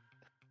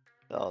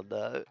 Oh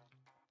no.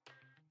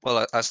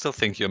 Well, I still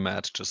think you're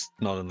mad, just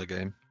not in the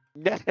game.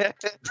 That's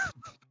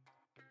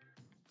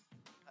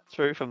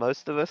true for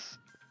most of us.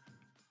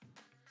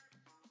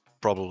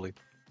 Probably.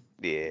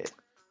 Yeah.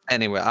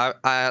 Anyway,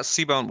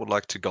 Seabound would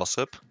like to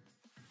gossip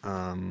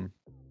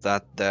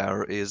that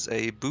there is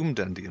a boom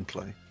dandy in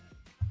play.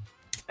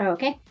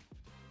 Okay.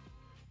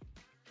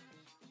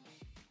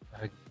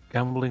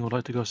 Gambling would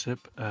like to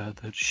gossip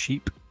that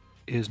Sheep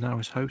is now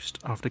his host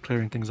after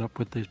clearing things up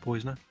with his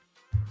poisoner.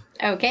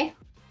 Okay.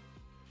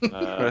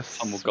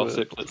 Some will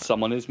gossip that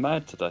someone is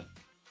mad today.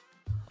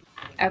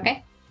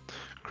 Okay.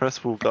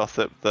 Chris will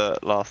gossip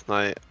that last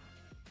night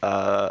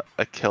a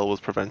kill was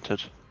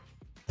prevented.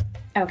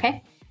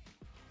 Okay.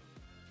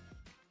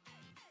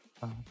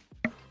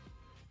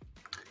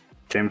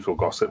 James will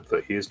gossip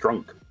that he is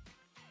drunk.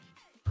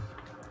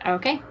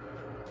 Okay.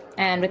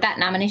 And with that,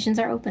 nominations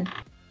are open.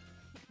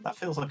 That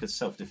feels like a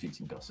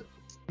self-defeating gossip.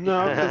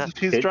 No, because if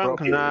he's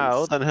drunk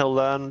now, then he'll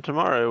learn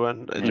tomorrow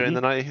when during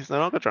the night he's no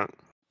longer drunk.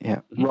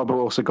 Yeah. Rob will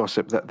also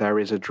gossip that there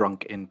is a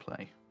drunk in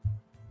play.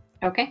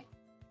 Okay.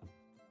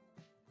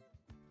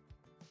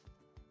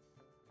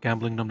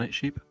 Gambling nominates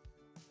Sheep.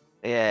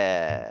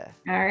 Yeah.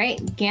 All right.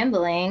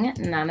 Gambling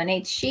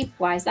nominates Sheep.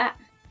 Why is that?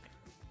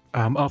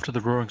 After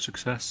the roaring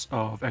success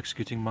of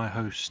executing my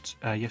host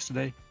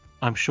yesterday,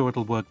 I'm sure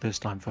it'll work this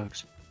time,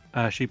 folks.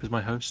 Sheep is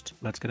my host.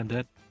 Let's get him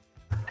dead.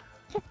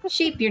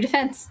 Sheep, your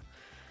defense.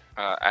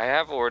 I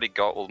have already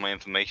got all my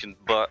information,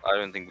 but I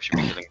don't think we should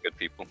be killing good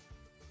people.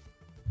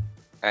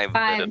 I have a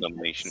better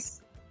nomination.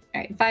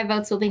 All right, 5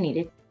 votes will be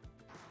needed.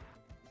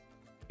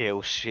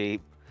 Kill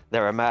Sheep.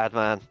 They're a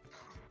madman.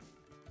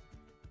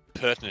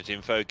 Pertinent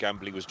info,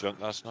 Gambling was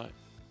drunk last night.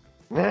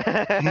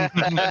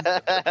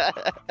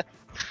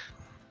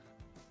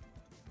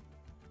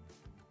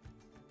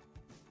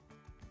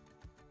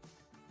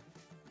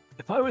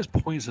 If I was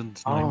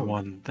poisoned night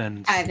 1,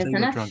 then Five stay is with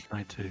enough. drunk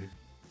night 2.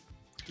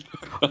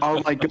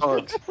 Oh my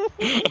god.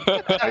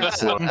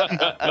 Excellent.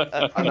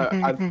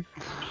 I'm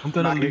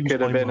gonna Maggie lose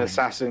could have my been mind.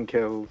 assassin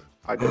killed.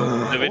 I don't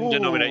know. Lavinda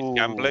nominates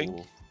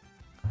Gambling.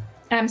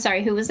 I'm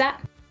sorry, who was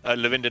that?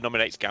 Lavinda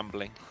nominates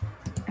Gambling.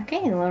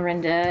 Okay,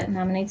 Lorinda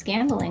nominates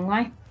Gambling.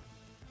 Why?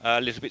 A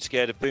little bit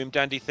scared of boom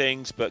dandy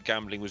things, but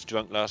Gambling was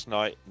drunk last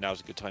night. Now's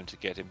a good time to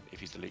get him if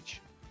he's the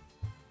leech.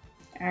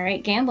 All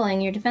right,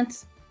 Gambling, your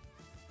defense.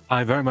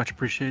 I very much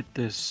appreciate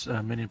this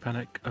minion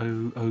panic,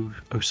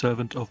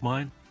 servant of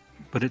mine,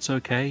 but it's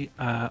okay.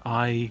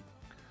 I'm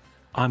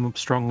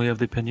strongly of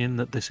the opinion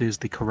that this is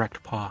the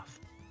correct path.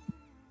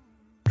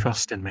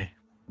 Trust in me.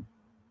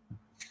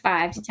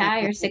 5 to tie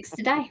or 6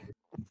 to die.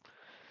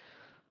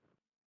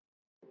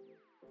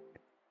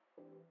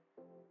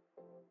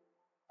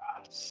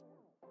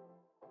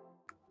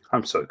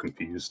 I'm so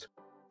confused.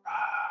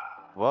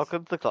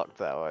 Welcome to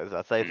Clocktower, as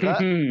I say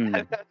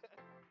to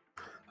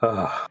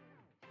that.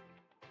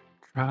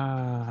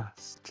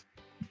 Trust.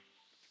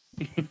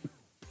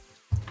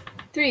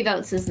 3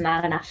 votes is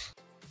not enough.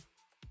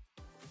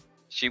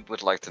 She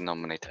would like to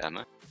nominate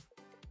Emma.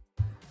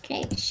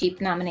 Okay, Sheep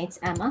nominates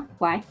Emma.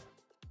 Why?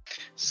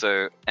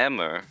 So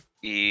Emma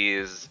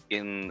is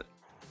in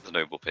the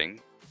Noble Thing,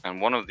 and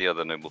one of the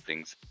other Noble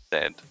Things is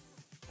dead.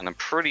 And I'm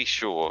pretty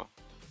sure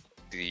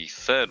the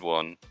third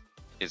one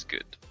is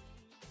good.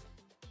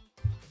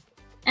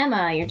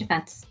 Emma, your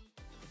defense.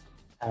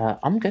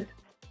 I'm good.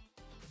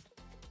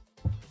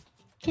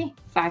 Okay,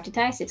 5 to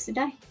tie, 6 to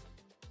die.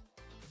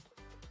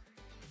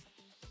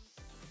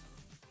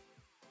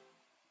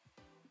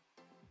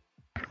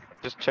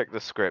 Just check the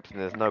script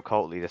and there's no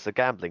cult leader, so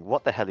Gambling,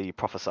 what the hell are you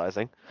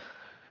prophesizing?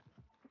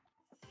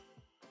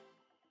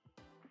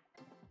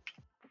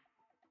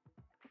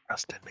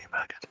 Trust in me,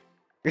 maggot.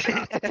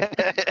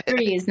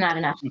 3 is not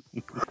enough.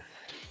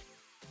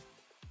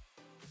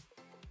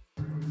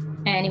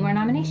 Any more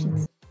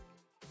nominations?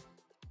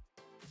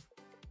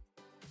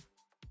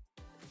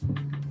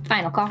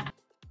 Final call.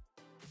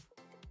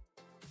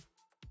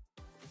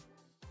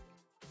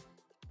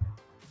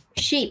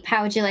 Sheep,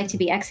 how would you like to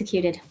be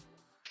executed?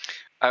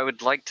 I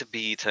would like to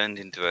be turned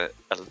into a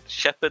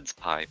shepherd's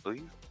pie,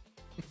 please.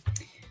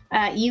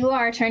 You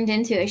are turned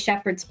into a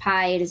shepherd's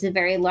pie. It is a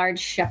very large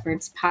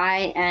shepherd's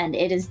pie, and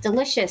it is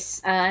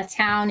delicious.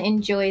 Town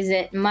enjoys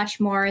it much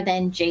more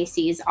than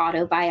JC's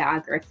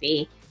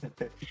autobiography.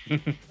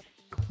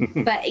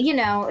 But, you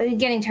know,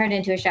 getting turned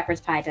into a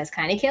shepherd's pie does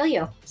kind of kill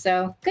you.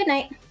 So, good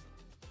night.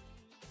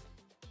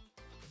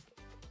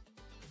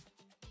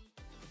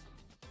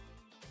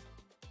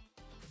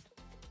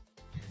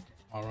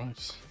 All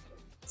right.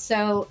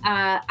 So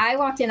I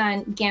walked in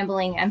on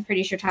gambling. I'm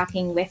pretty sure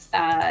talking with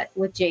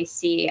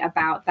JC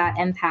about that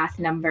empath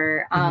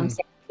number. Saying,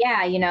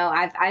 yeah, you know,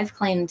 I've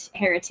claimed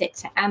heretic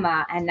to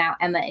Emma, and now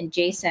Emma and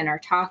Jason are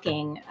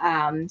talking.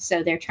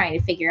 So they're trying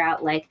to figure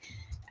out, like,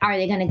 are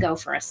they going to go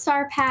for a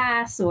SAR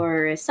pass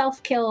or a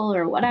self kill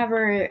or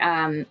whatever?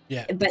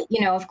 Yeah. But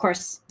you know, of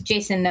course,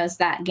 Jason knows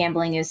that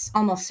gambling is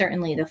almost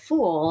certainly the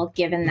fool,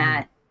 given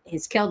that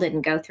his kill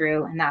didn't go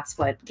through, and that's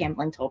what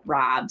gambling told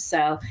Rob.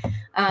 So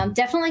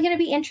definitely going to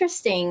be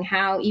interesting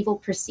how evil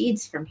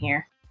proceeds from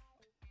here.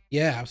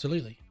 Yeah,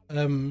 absolutely.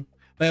 They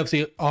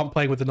obviously aren't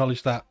playing with the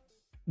knowledge that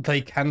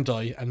they can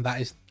die, and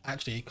that is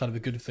actually kind of a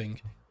good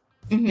thing.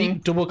 The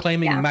double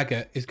claiming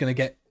Maggot is going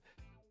to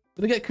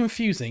get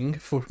confusing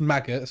for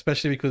Maggot,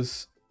 especially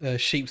because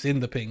Sheep's in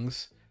the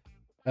pings.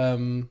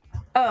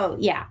 Oh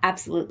yeah,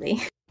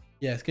 absolutely.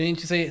 Yeah, it's going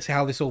to see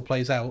how this all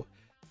plays out.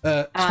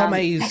 Tom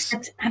A's...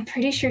 I'm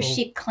pretty sure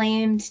Sheep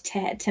claimed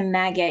to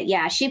Maggot.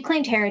 Yeah, Sheep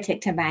claimed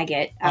heretic to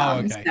Maggot.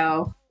 Okay.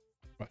 So,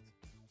 right.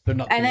 They're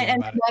not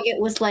and Maggot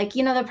was like,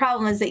 you know, the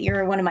problem is that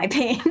you're one of my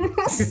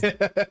pings. So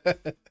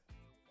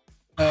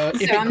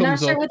I'm not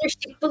sure whether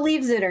Sheep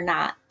believes it or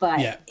not,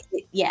 but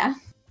yeah.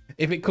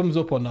 If it comes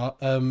up or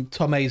not,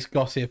 Tom A's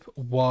gossip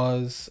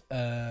was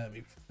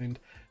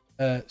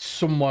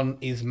someone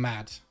is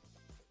mad,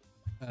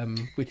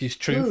 which is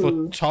true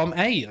for Tom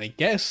A, I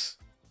guess.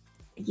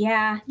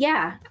 Yeah.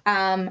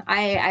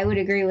 I would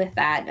agree with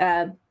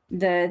that.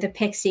 The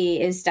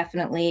pixie is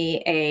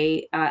definitely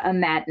a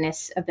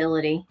madness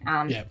ability.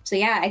 So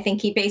yeah, I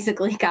think he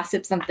basically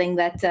gossips something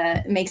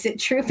that makes it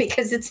true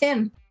because it's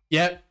him.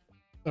 Yeah.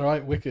 All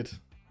right, wicked.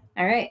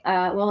 All right.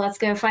 Well, let's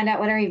go find out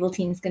what our evil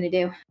team's gonna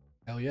do.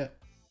 Hell yeah.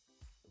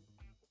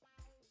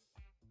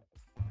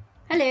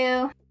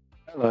 Hello.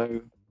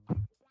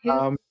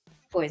 Hello.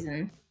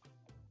 Poison.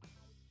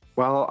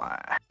 Well,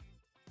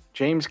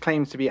 James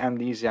claims to be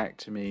amnesiac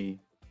to me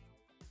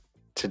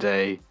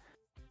today,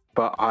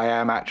 but I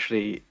am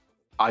actually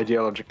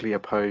ideologically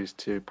opposed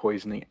to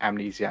poisoning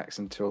amnesiacs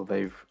until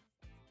they've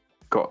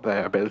got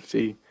their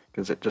ability,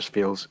 because it just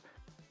feels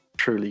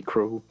truly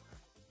cruel.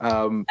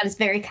 That is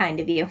very kind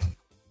of you.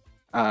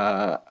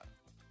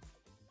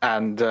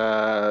 And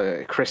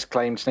Chris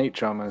claimed snake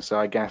charmer, so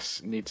I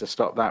guess need to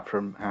stop that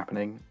from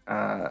happening.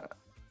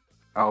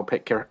 I'll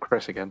pick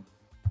Chris again.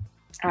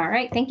 All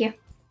right, thank you.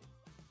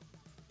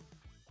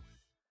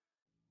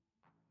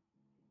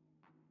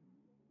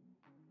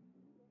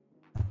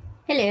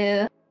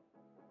 Hello.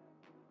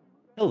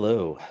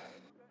 Hello.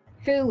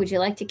 Who would you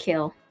like to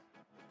kill?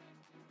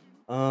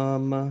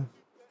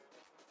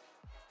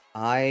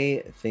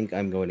 I think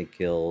I'm going to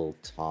kill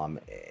Tom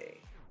A.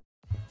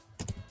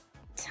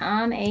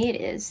 Tom A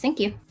it is. Thank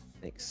you.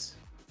 Thanks.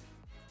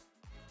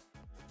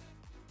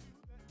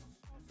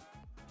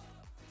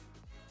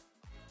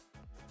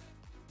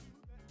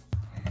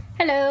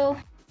 Hello.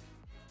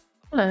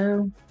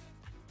 Hello.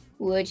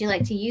 Would you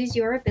like to use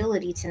your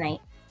ability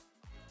tonight?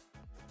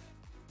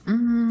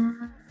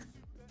 I'm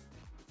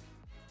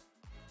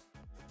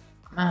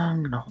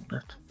gonna hold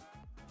it.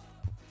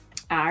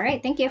 All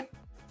right, thank you.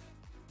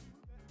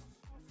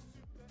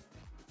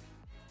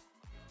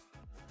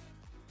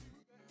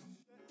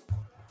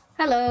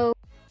 Hello.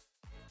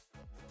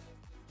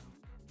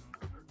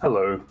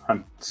 Hello.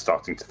 I'm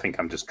starting to think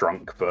I'm just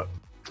drunk, but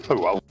oh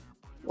well.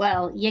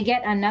 Well, you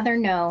get another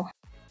no.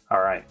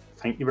 All right.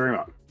 Thank you very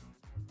much.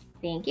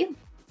 Thank you.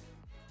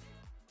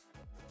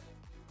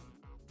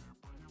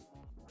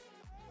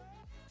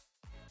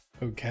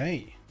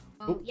 Okay.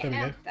 Oh, there we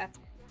go. That's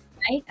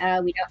right.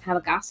 We don't have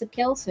a gossip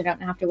kill, so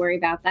don't have to worry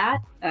about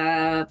that.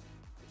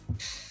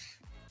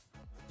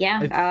 Yeah.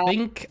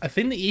 I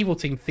think the evil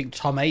team think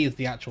Tom A is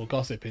the actual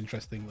gossip,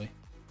 interestingly.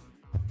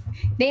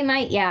 They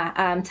might,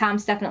 yeah.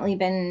 Tom's definitely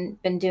been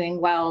doing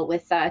well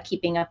with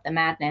keeping up the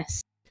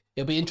madness.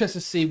 It'll be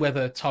interesting to see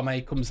whether Tom A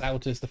comes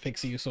out as the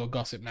pixie who saw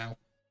gossip now.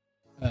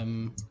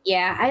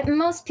 Yeah,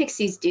 most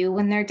pixies do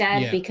when they're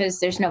dead, because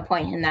there's no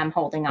point in them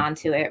holding on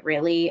to it,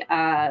 really,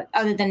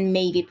 other than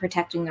maybe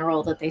protecting the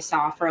role that they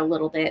saw for a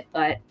little bit,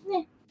 but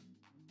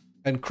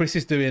And Chris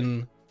is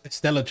doing a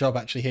stellar job,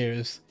 actually, here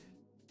as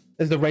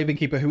the Raven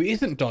Keeper who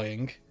isn't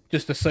dying,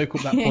 just to soak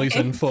up that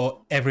poison from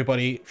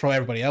everybody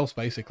else,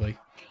 basically.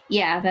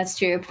 Yeah, that's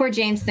true. Poor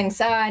James thinks,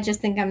 I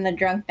just think I'm the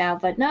drunk now,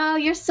 but no,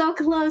 you're so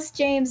close,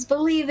 James.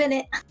 Believe in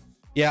it.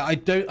 Yeah, I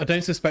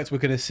don't suspect we're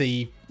going to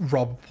see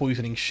Rob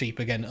poisoning Sheep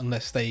again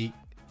unless they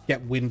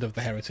get wind of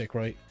the heretic,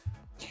 right?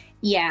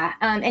 Yeah,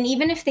 and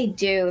even if they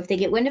do, if they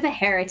get wind of a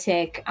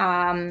heretic,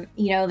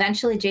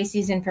 eventually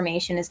JC's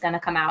information is going to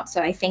come out.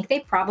 So I think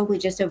they probably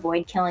just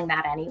avoid killing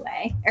that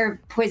anyway,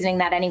 or poisoning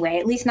that anyway,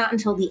 at least not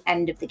until the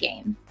end of the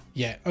game.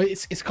 Yeah,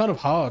 it's kind of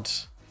hard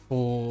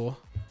for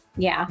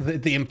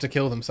the imp to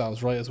kill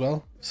themselves, right? As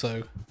well,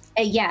 so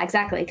yeah,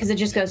 exactly, because it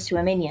just goes to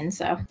a minion.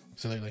 So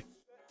absolutely.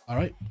 All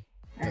right,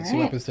 let's see right.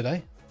 what happens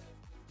today.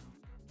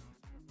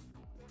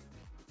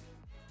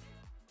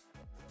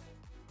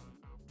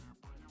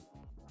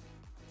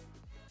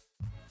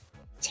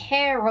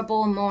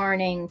 Terrible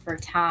morning for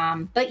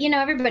Tom, but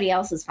everybody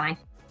else is fine.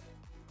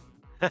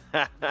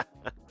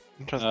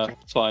 Interesting.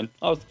 It's fine.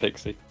 I was the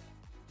pixie.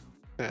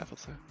 Yeah, I thought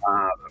so.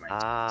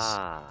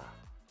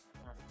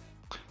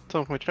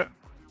 Tom, can we chat?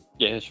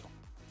 Yeah, sure.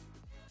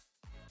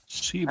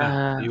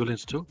 Seabound, are you willing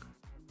to talk?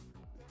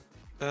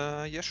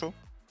 Yeah, sure.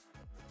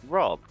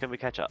 Rob, can we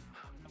catch up?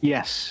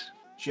 Yes.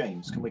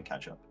 James, can we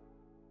catch up?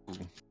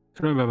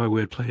 Sorry about my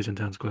weird plays in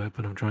Town Square,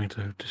 but I'm trying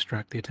to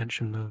distract the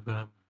attention of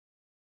the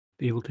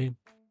evil team.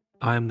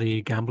 I am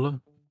the gambler.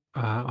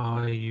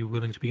 Are you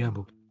willing to be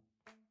gambled?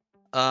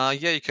 Yeah,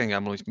 you can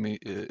gamble with me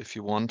if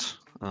you want.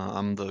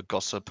 I'm the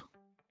gossip.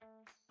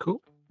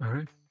 Cool. All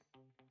right.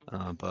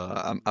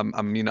 But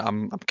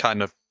I'm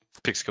kind of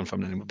pixie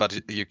confirmed anyway.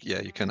 But you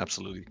can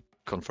absolutely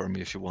confirm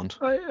me if you want.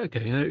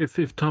 Okay.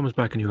 If Tom is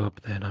backing you up,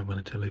 then I'm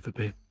willing to leave it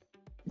be.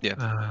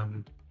 Yeah.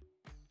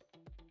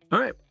 All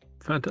right.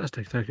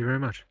 Fantastic. Thank you very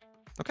much.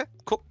 Okay.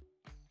 Cool.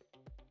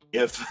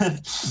 If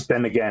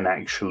then again,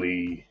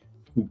 actually,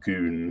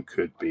 Goon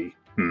could be.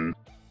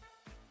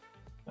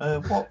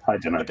 What? I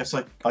don't know. I guess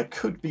I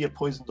could be a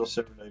poisoned or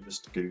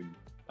Serenovus Goon,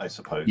 I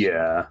suppose.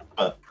 Yeah.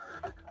 But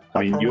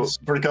I mean,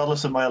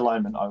 regardless of my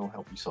alignment, I will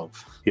help you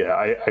solve. Yeah,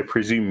 I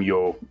presume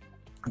you're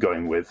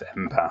going with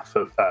empath,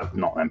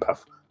 not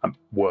empath.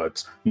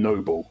 Words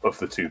noble of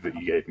the two that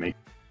you gave me.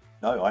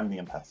 No, I'm the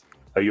empath.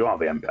 Oh, you are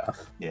the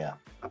empath. Yeah.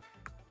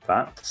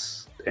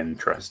 That's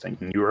interesting.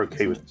 And you're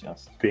okay with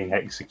being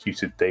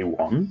executed day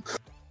one?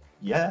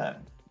 Yeah,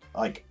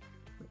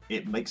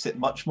 it makes it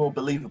much more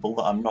believable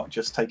that I'm not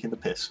just taking the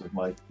piss with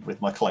my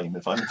claim.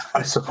 If I'm,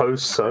 I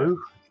suppose so.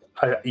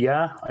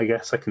 Yeah, I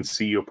guess I can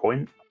see your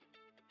point.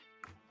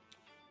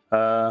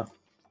 All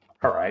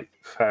right,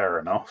 fair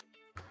enough.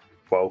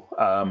 Well,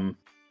 I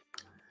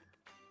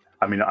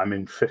mean,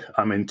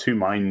 I'm in two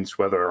minds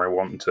whether I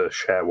want to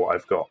share what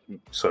I've got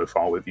so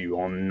far with you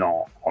or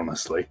not.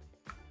 Honestly,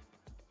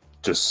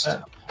 just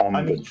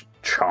on the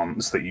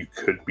chance that you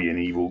could be an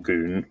evil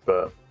goon,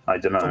 but I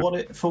don't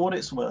know. For what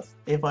it's worth,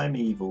 if I'm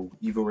evil,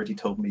 you've already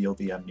told me you're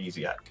the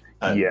amnesiac.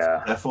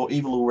 Yeah. Therefore,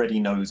 evil already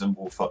knows and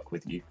will fuck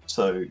with you.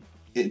 So,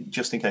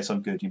 just in case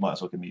I'm good, you might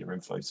as well give me your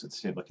info to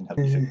see if I can help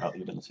you figure out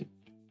the ability.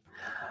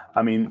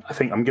 I mean, I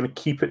think I'm going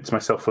to keep it to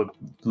myself a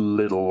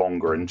little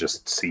longer and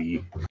just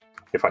see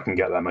if I can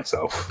get there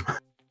myself.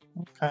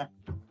 Okay.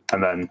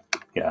 And then,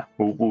 yeah,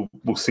 we'll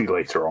see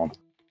later on.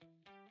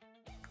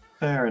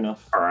 Fair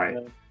enough. All right.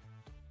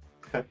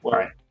 Okay. Well, all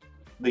right.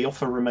 The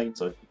offer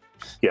remains open.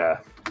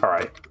 Yeah. All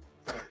right.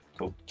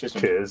 Cool. Cheers.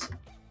 Cheers.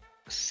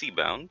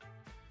 Seabound.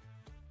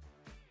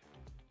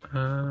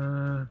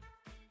 Uh.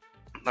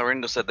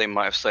 Narinder said they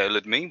might have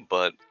sailed me,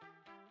 but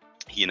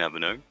you never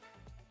know.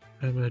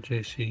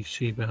 MRJC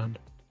Seabound.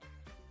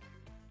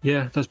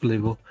 Yeah, that's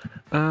believable.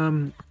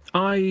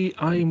 I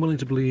am willing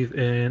to believe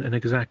in an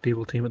exact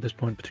evil team at this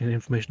point between the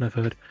information I've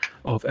heard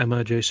of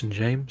Emma, Jason,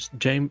 James.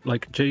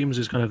 James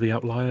is kind of the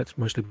outlier. It's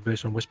mostly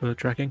based on whisper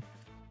tracking,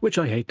 which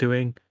I hate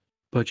doing,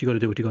 but you got to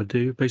do what you got to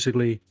do.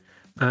 Basically,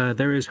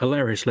 there is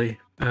hilariously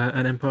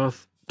an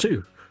empath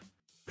too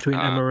between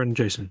Emma and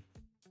Jason.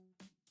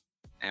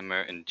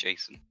 Emma and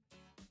Jason.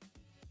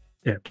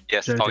 Yeah.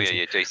 Yes. Jason.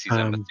 Yeah. JC's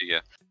Emma too. Yeah.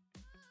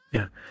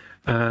 Yeah.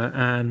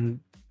 And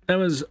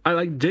Emma's,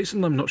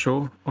 Jason, I'm not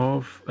sure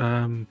of,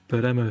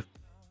 but Emma,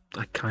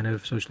 I kind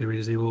of socially read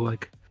as evil.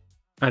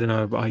 I don't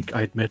know, but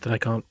I admit that I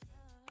can't.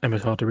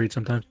 Emma's hard to read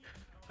sometimes.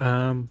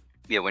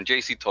 Yeah, when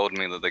JC told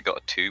me that they got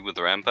a 2 with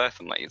their empath,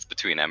 I'm like, it's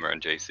between Emma and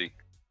JC.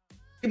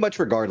 Pretty much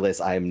regardless,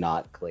 I'm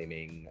not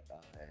claiming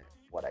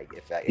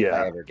if I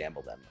ever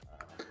gamble them.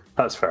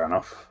 That's fair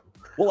enough.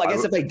 Well, I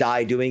guess if I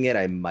die doing it,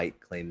 I might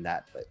claim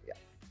that, but yeah.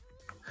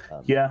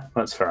 Yeah,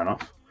 that's fair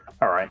enough.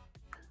 All right.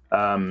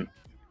 I'm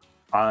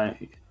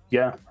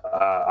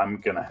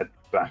gonna head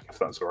back if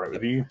that's all right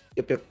with you.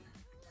 Yep.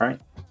 All right.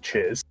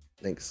 Cheers.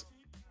 Thanks.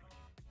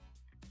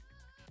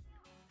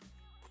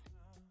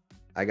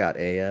 I got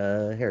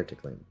a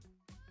heretic claim.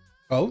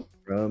 Oh.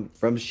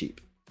 From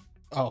sheep.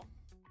 Oh.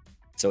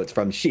 So it's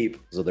from sheep.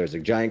 So there's a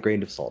giant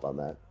grain of salt on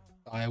that.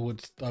 I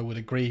would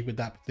agree with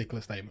that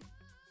particular statement.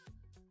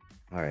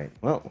 All right.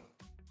 Well,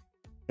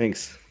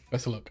 thanks.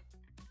 Best of luck.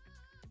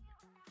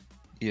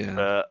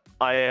 Yeah.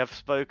 I have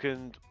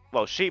spoken.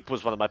 Well, Sheep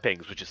was one of my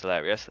pings, which is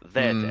hilarious.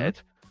 They're dead.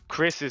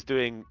 Chris is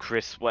doing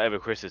whatever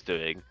Chris is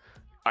doing.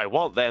 I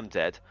want them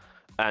dead.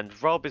 And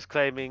Rob is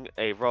claiming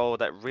a role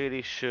that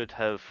really should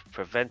have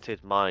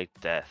prevented my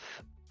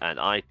death, and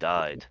I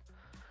died.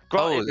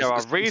 Granted, there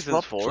are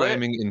reasons for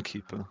claiming it.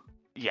 Innkeeper.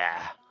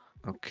 Yeah.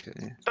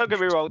 Okay. Don't get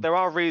me wrong. There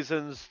are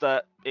reasons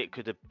that it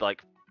could have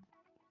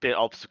been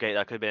obfuscated.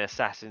 That could have been an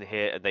assassin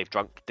hit, and they've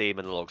drunk the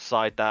demon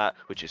alongside that,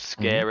 which is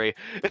scary.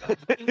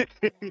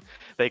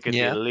 They could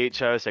be a leech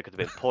host, they could have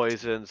been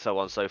poisoned, so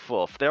on and so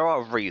forth. There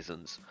are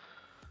reasons.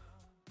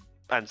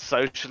 And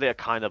socially, I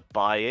kind of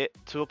buy it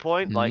to a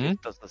point. Like,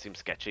 it doesn't seem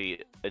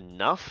sketchy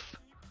enough.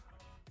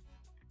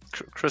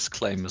 Chris'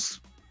 claim is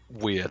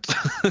weird,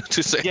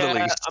 to say the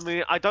least. I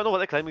mean, I don't know what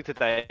they're claiming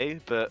today,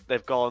 but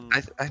they've gone...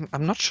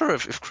 I'm not sure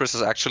if Chris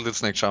is actually the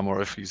Snake Charmer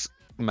or if he's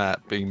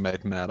being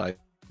made mad.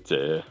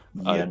 Yeah.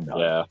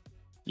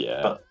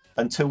 But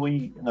until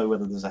we know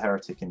whether there's a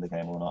heretic in the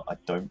game or not, I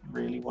don't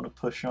really want to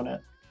push on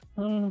it.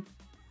 I'm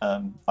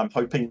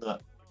hoping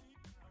that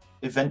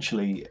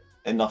eventually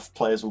enough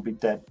players will be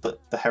dead that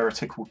the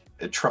heretic will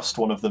trust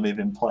one of them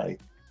in play.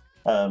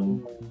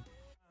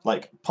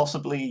 Like,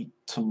 possibly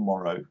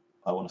tomorrow,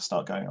 I want to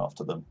start going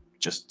after them,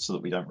 just so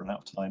that we don't run out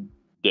of time.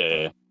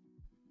 Yeah.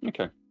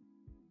 Okay.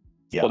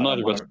 Yeah. Well,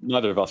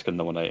 neither of us can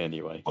nominate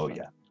anyway. Oh,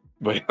 yeah.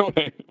 We don't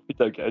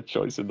get a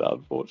choice in that,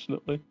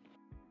 unfortunately.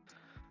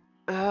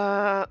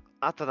 I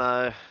don't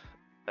know.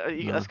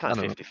 That's kind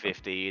of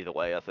 50-50 either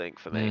way, I think,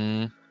 for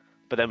me.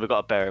 But then we've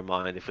got to bear in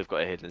mind, if we've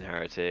got a hidden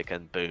heretic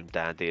and boom,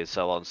 dandy, and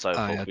so on and so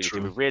forth, we need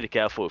to be really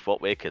careful with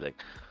what we're killing.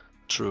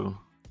 True.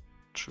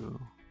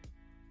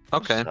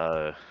 Okay.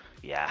 So,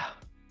 yeah.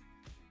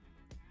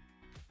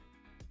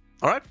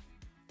 Alright.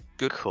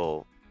 Good.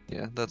 Cool.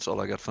 Yeah, that's all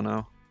I got for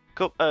now.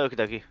 Cool. Okie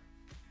dokie.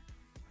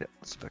 Yeah,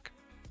 that's back.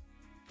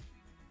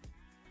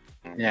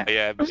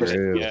 Yeah.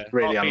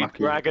 Really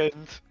unlucky.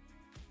 Dragons.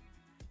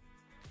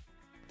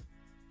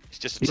 It's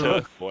just a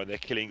turf war, and they're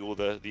killing all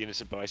the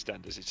innocent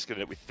bystanders. It's just going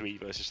to end up with 3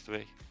 versus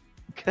 3.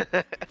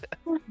 The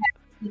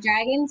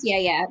dragons?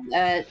 Yeah.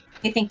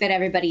 They think that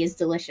everybody is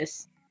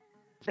delicious.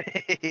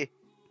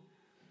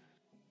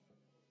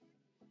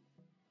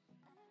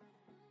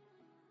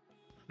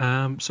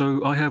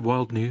 So I have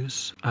wild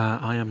news.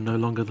 I am no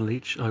longer the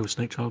leech. I was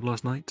Snake Child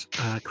last night.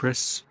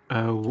 Chris,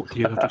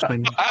 you have to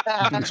explain.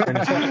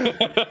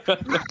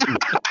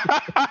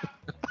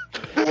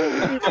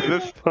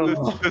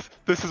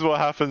 This is what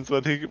happens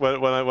when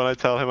I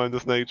tell him I'm the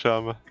Snake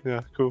Charmer.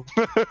 Yeah, cool.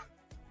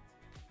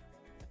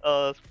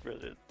 Oh, that's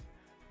brilliant.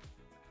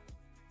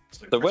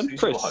 So when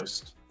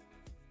Chris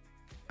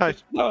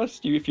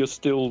asked you if you're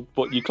still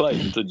what you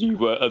claimed, and you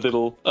were a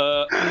little.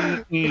 The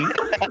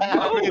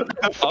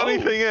funny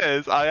thing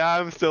is, I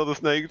am still the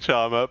Snake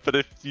Charmer, but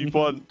if you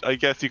want, I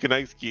guess you can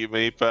execute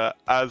me. But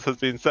as has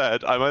been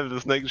said, I'm either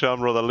the Snake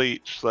Charmer or the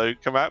Leech, so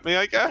come at me,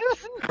 I guess.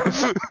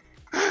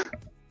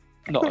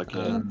 Not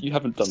again. You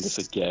haven't done this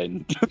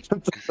again.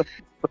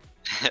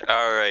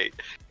 All right.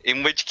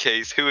 In which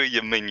case, who are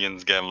your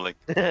minions gambling?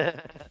 Huh?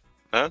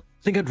 I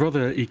think I'd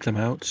rather eke them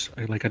out.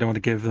 I don't want to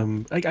give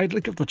them.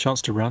 I'd give them a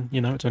chance to run.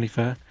 It's only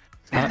fair.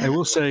 I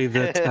will say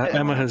that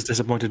Emma has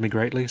disappointed me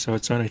greatly, so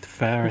it's only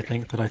fair, I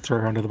think, that I throw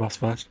her under the bus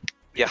first.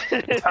 Yeah.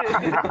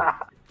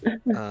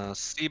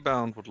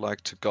 Seabound would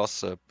like to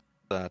gossip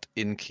that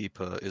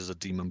Innkeeper is a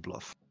demon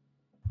bluff.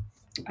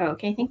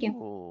 Okay, thank you.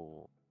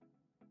 Ooh.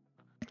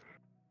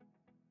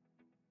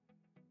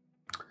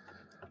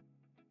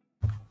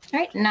 All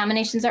right,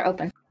 nominations are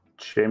open.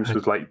 James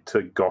would like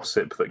to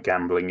gossip that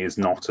gambling is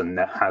not and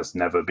has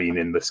never been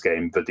in this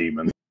game the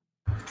demon.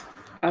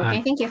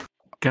 Okay, thank you.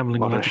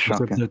 Gambling would like to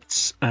gossip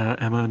that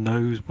Emma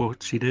knows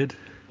what she did.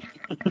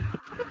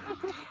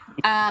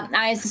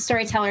 I, as a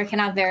storyteller,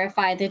 cannot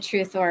verify the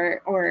truth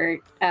or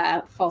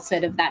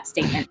falsehood of that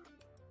statement.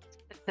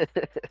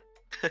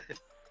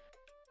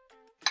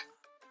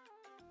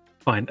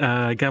 Fine.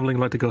 Gambling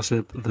would like to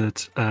gossip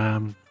that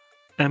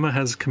Emma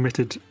has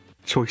committed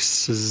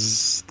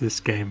choices this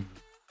game.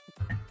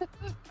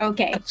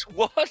 Okay.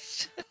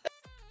 What?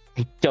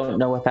 I don't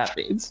know what that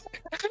means.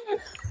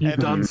 You've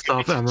done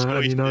stuff, Emma,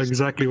 and you know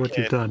exactly what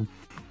you've done.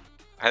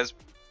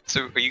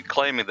 So are you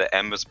claiming that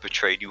Emma's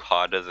betrayed you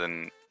harder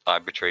than I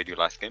betrayed you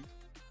last game?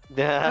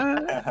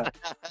 Yeah.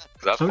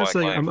 That's I'm why just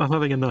saying I'm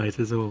having a night,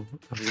 is all.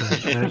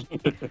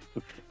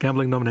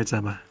 Gambling nominates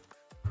Emma.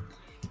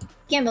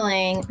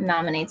 Gambling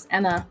nominates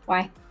Emma.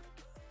 Why?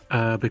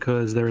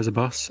 Because there is a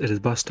bus. It is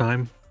bus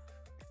time.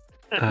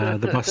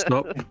 The bus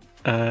stop.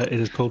 It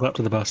is pulled up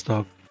to the bus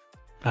stop.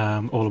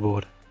 All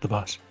aboard the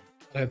bus.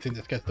 I don't think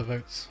this gets the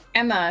votes.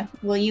 Emma,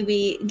 will you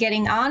be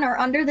getting on or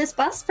under this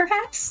bus,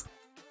 perhaps?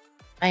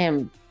 I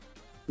am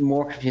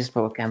more confused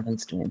about what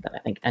gambling's doing than I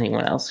think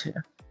anyone else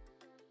here.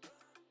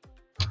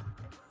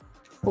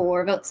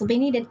 4 votes will be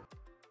needed.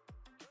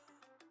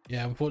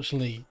 Yeah,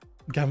 unfortunately,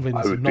 gambling.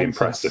 I would be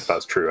impressed if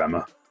that's true,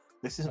 Emma.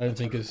 I don't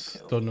think it's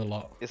done a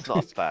lot. It's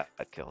not a bad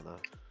kill, no.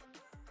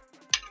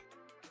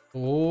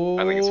 Oh,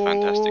 I think it's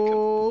fantastic.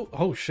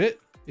 Oh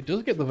shit! It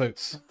does get the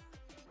votes.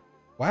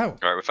 Wow.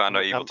 Alright, we found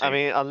out evil team. I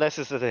mean, unless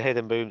it's a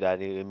hidden boom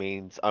daddy, it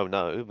means oh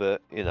no,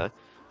 but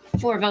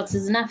 4 votes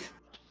is enough.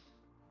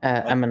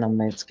 Emma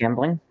nominates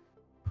gambling.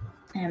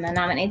 Emma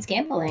nominates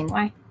gambling.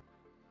 Why?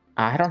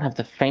 I don't have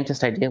the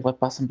faintest idea what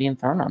bus I'm being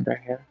thrown under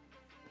here.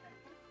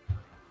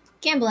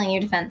 Gambling,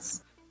 your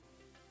defense.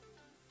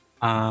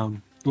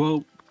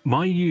 Well,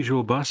 my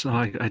usual bus,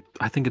 I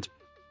think it's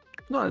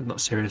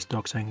not serious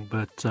doxing,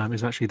 but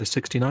it's actually the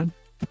 69.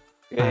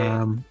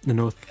 Yeah.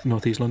 The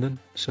northeast London.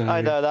 So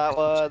I know that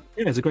one.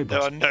 Yeah, it's a great There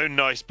bus. are no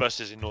nice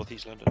buses in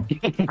northeast London.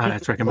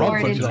 It's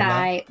recommended. 4 to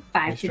die,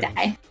 5 to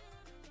die.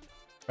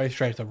 Very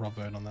strange to Rob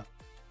Verne on that.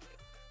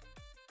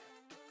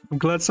 I'm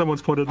glad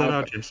someone's pointed that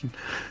out, Jason.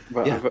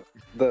 But, but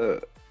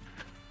the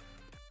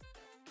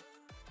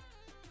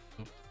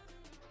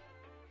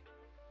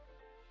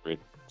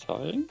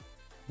Retiring?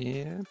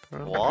 Yeah,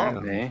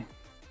 What?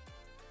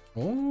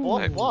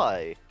 What?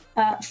 Why?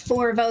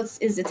 4 votes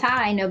is a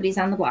tie. Nobody's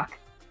on the block.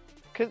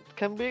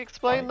 Can we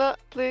explain that,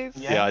 please?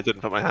 Yeah, I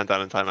didn't put my hand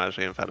down in time,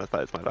 actually, in fairness,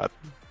 that is my bad.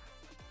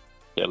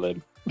 Kill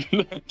him.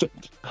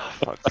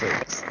 Fuck's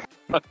sake.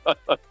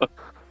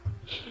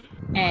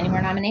 Any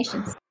more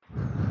nominations?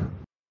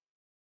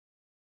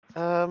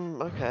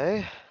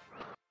 Okay.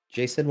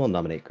 Jason will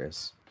nominate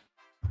Chris.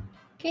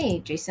 Okay,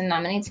 Jason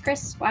nominates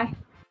Chris. Why?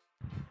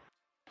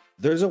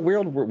 There's a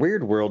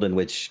weird world in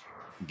which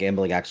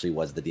gambling actually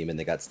was the demon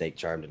that got snake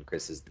charmed, and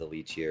Chris is the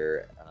leech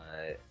here.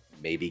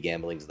 Maybe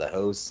gambling's the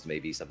host.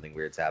 Maybe something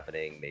weird's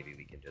happening. Maybe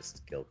we can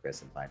just kill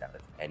Chris and find out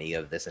if any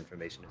of this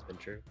information has been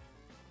true.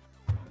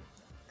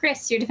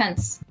 Chris, your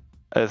defense.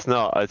 It's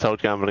not. I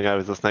told Gambling I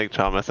was a snake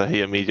charmer, so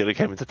he immediately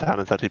came into town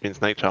and said he'd been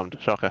snake charmed.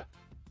 Shocker.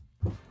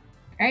 All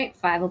right,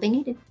 5 will be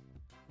needed.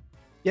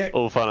 Yeah.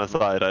 All fun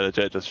aside, I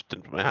legit just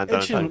didn't put my hand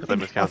down in time because I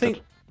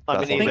miscounted.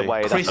 I mean, either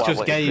way, Chris that's just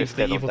what gave Chris the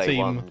did on evil day team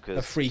one, a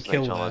because free snake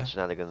kill charmer there.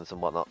 shenanigans and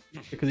whatnot.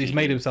 Because he's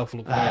made himself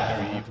look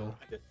very, very evil.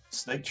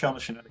 Snake charmer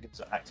shenanigans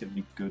are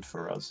actively good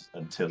for us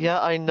until. Yeah,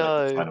 I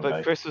know, final but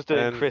day. Chris was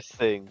doing Chris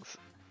things.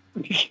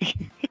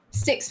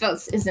 6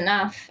 votes is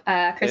enough.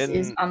 Chris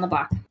is on the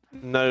block.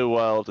 No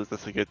world is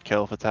this a good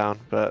kill for town,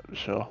 but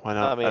sure, why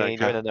not? I don't mean,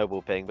 you're in care. a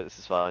noble ping, but this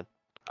is fine.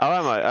 Oh,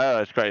 am I?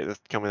 Oh, it's great.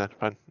 Just kill me then.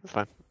 Fine. It's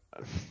fine.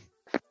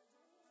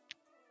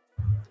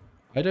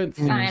 I don't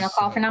think Fine, I'll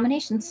call for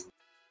nominations.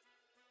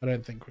 I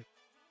don't think Chris.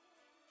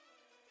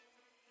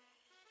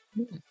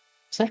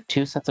 Is there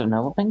 2 sets of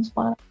noble things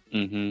left?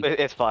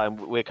 It's fine.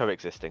 We're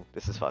coexisting.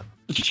 This is fine.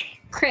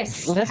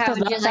 Chris, Well, this how does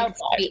would you not like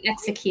to be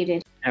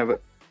executed? Yeah,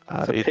 but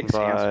Eaten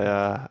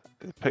by,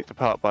 picked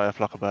apart by a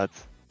flock of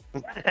birds.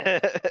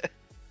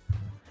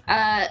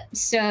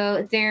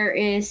 So there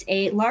is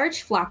a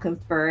large flock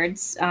of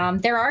birds.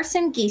 There are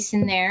some geese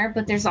in there,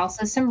 but there's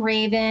also some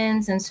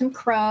ravens and some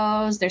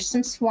crows. There's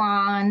some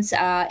swans.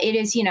 It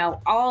is,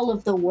 all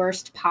of the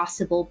worst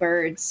possible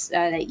birds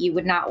that you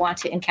would not want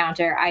to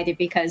encounter, either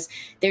because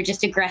they're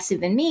just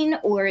aggressive and mean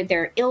or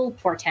they're ill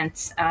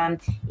portents.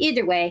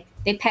 Either way,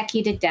 they peck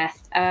you to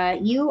death.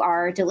 You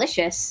are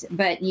delicious,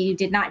 but you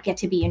did not get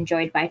to be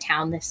enjoyed by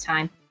town this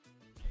time.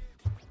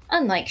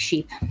 Unlike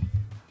sheep.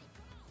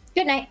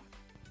 Good night.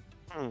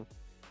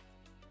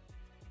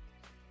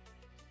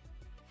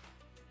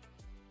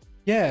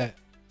 Yeah,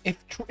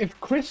 if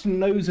Chris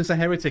knows there's a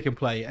heretic in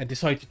play and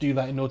decides to do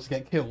that in order to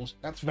get kills,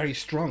 that's very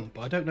strong.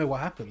 But I don't know what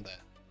happened there.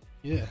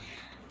 Yeah.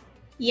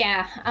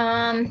 Yeah,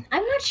 I'm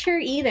not sure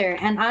either.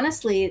 And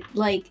honestly,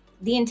 like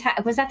the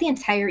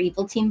entire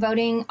evil team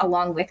voting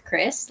along with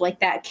Chris? Like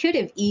that could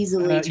have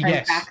easily turned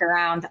yes. back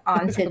around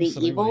onto the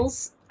Absolutely.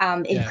 evils.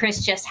 Yeah. If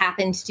Chris just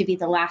happened to be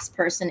the last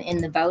person in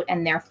the vote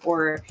and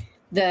therefore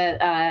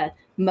the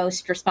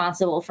most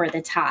responsible for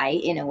the tie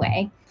in a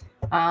way.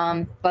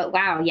 But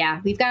wow,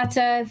 yeah, we've got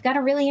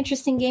a really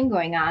interesting game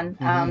going on.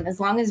 As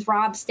long as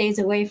Rob stays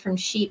away from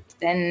sheep,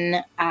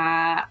 then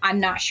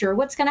I'm not sure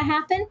what's going to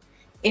happen.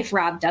 If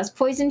Rob does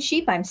poison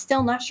sheep, I'm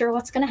still not sure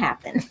what's going to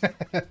happen.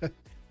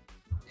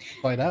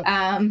 Find out.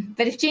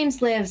 But if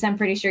James lives, I'm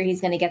pretty sure he's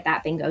going to get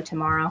that bingo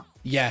tomorrow.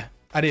 Yeah,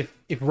 and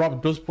if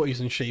Rob does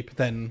poison sheep,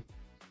 then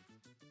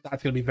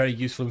that's going to be very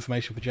useful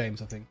information for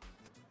James, I think.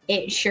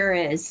 It sure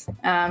is.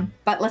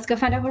 But let's go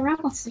find out what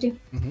Rob wants to do.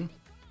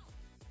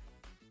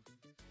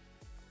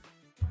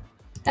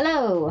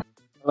 Hello.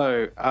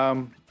 Hello.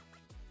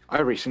 I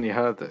recently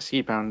heard that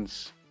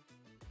Seabound's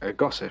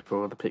gossip,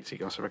 or the pixie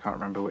gossip, I can't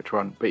remember which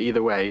one, but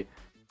either way,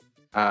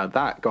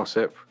 that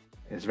gossip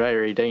is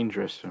very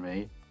dangerous for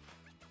me.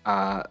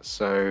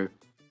 So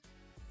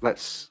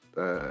let's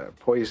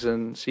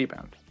poison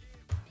Seabound.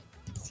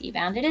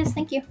 Seabound it is,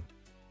 thank you.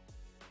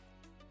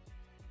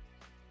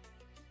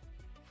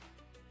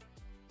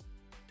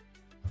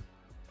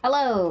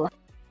 Hello.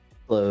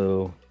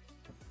 Hello.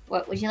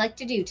 What would you like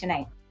to do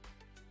tonight?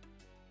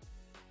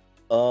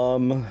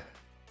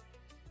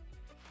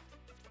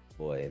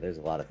 Boy, there's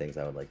a lot of things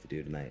I would like to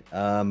do tonight.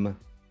 I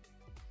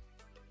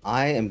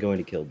am going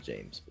to kill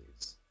James,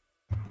 please.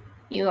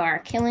 You are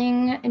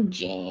killing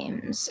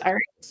James. All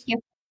right. Yep.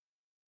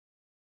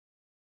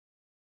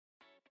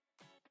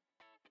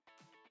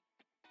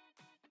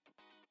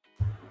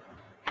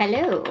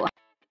 Hello.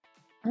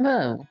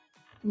 Hello.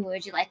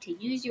 Would you like to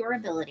use your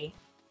ability?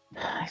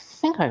 I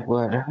think I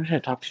would. I wish I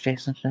talked to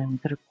Jason today. We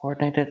could have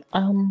coordinated.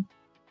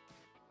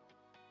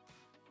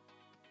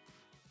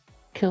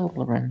 Kill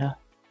Lorinda.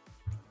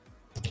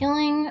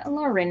 Killing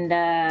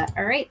Lorinda.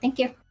 All right, thank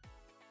you.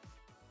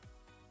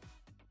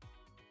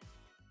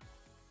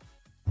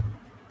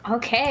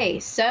 Okay,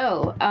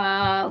 so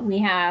we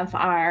have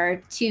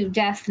our 2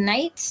 Death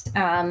Knight.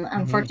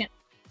 Unfortunately,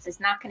 is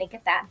not going to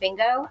get that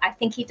bingo. I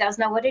think he does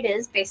know what it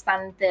is based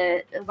on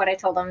what I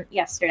told him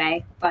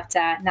yesterday, but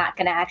not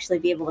going to actually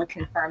be able to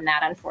confirm that,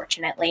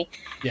 unfortunately.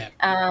 Yeah.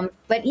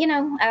 But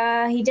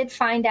he did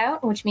find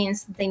out, which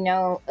means they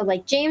know.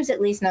 Like James at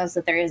least knows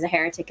that there is a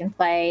heretic in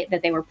play,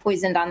 that they were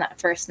poisoned on that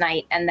first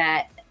night, and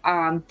that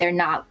they're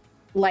not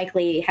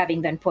likely having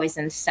been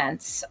poisoned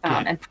since,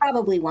 and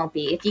probably won't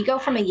be. If you go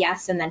from a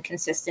yes and then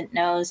consistent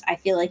no's, I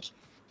feel like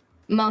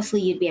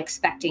mostly you'd be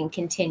expecting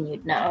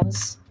continued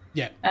no's.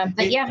 Yeah.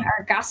 But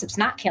our gossip's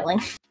not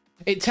killing.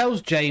 It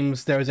tells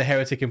James there is a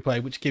heretic in play,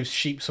 which gives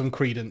Sheep some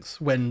credence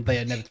when they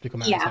inevitably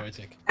come out as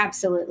heretic.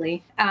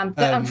 Absolutely.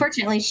 But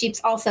unfortunately, Sheep's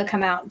also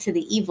come out to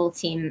the evil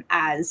team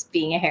as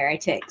being a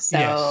heretic.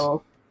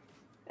 So,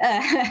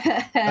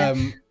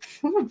 oh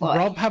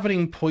Rob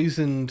having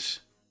poisoned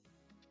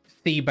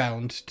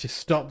Seabound to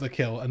stop the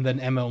kill, and then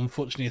Emma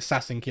unfortunately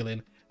assassin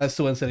killing, as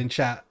someone said in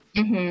chat.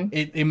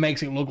 It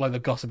makes it look like the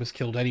gossip is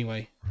killed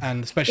anyway,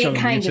 and especially on the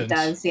mutants. It kind of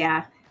does,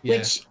 yeah.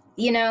 Which,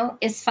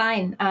 is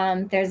fine.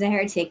 There's a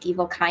heretic.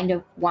 Evil kind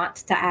of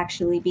wants to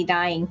actually be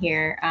dying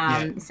here,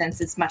 since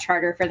it's much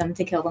harder for them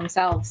to kill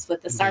themselves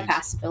with the Star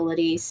Pass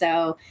ability.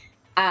 So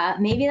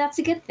maybe that's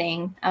a good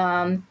thing.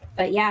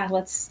 But yeah,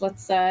 let's go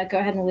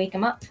ahead and wake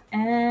him up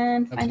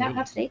and find out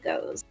how today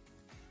goes.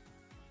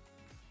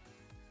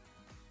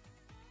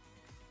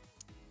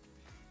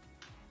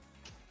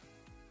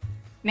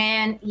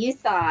 Man, you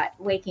thought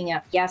waking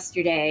up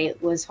yesterday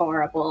was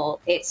horrible.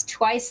 It's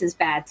twice as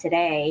bad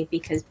today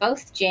because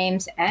both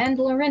James and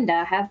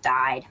Lorinda have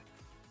died.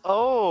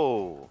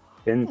 Oh.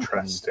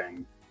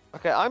 Interesting.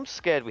 Okay, I'm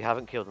scared we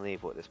haven't killed an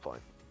evil at this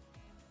point.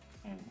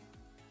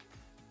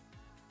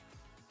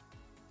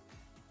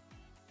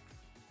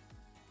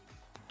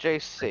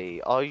 JC,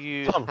 are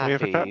you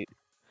happy?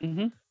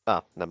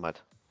 Oh, never mind.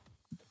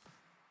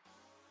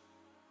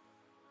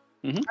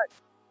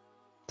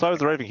 So I was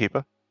the Raven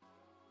Keeper.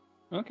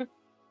 Okay.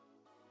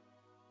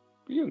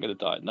 But you weren't going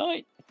to die at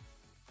night.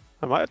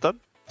 I might have done.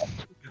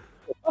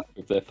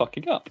 If they're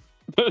fucking up.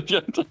 What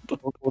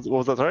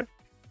was that, sorry?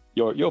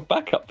 You're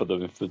backup for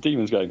them if the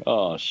demon's going,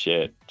 oh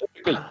shit.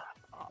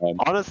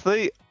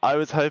 Honestly, I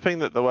was hoping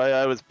that the way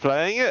I was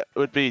playing it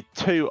would be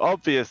too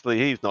obviously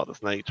he's not the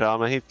snake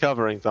charmer, he's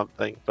covering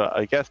something, but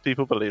I guess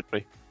people believed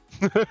me.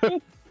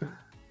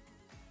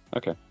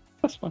 Okay,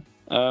 that's fine.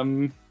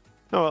 Oh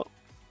well.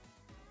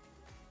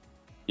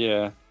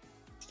 Yeah.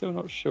 Still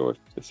not sure if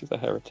this is a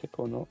heretic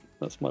or not.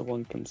 That's my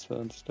one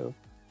concern still.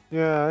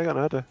 Yeah, I got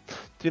no idea. Do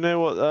you know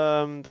what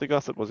the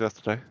gossip was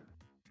yesterday?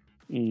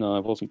 No, I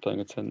wasn't paying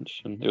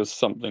attention. It was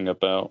something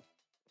about...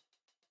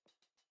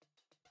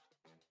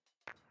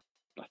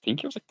 I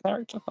think it was a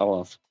character. I'll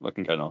ask. I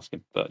can go and ask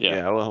him. But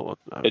yeah, well,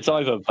 it's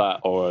either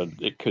that or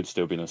it could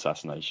still be an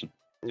assassination.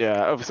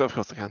 Yeah, of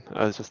course I can.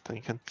 I was just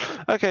thinking.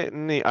 Okay,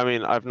 neat. I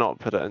mean, I've not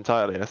put it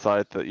entirely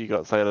aside that you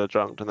got Sailor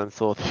drunked and then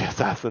saw the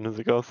assassin as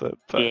a gossip,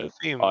 but yeah, it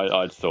seems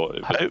I'd thought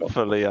it was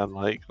hopefully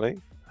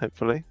unlikely.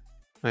 Hopefully.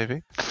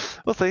 Maybe.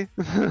 We'll see.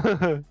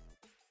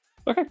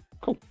 Okay,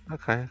 cool.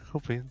 Okay,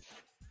 cool beans.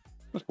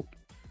 That's cool.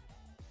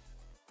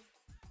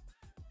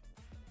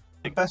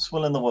 Best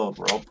will in the world,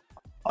 Rob.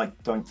 I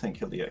don't think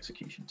you're the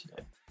execution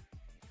today.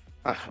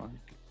 That's fine.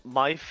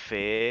 My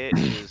fear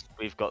is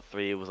we've got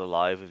 3 evils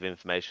alive with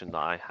information that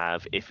I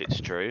have, if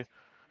it's true.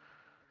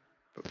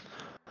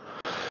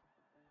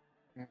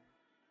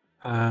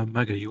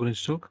 Maggie, you willing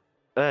to talk?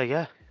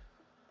 Yeah.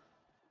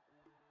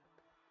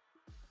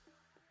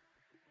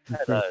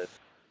 Hello.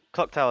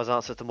 Clocktower's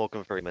answer to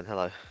Morgan Freeman.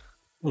 Hello.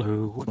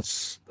 Hello.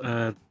 What's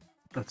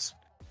that's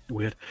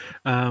weird.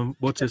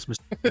 What's this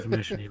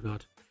information you've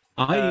got?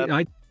 I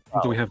think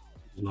we have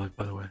live,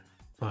 by the way,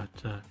 but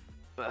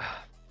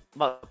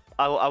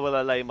I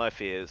will allay my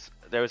fears.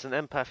 There is an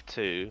empath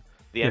 2.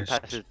 The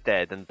empath is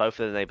dead, and both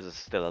of the neighbors are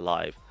still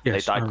alive.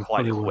 Yes, they died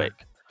quite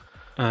quick.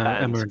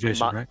 Emma and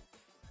Jason, right?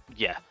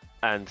 Yeah,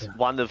 and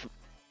one of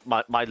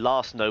my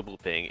last noble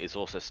thing is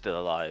also still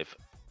alive.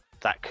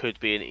 That could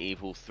be an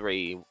evil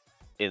 3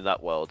 in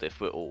that world if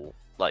we're all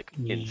like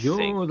in You're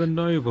sync. the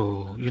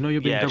noble. You know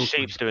you're being double.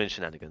 Sheep's doing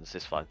shenanigans.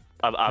 It's fine.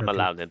 I'm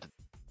allowing him to.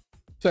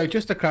 So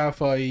just to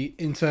clarify,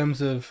 in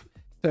terms of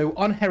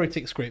on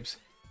heretic scripts,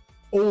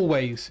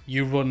 always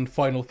you run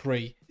final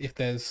 3 if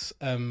there's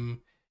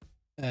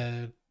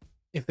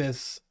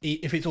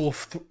if it's all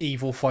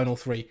evil final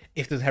 3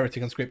 if there's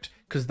heretic on script,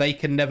 because they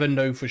can never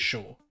know for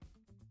sure.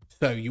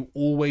 So you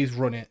always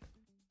run it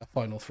a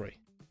final 3.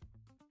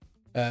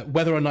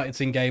 Whether or not it's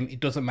in game, it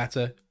doesn't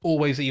matter.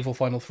 Always evil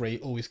final 3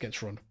 always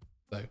gets run.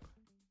 So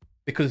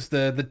because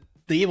the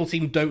evil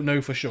team don't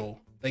know for sure,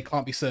 they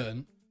can't be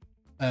certain.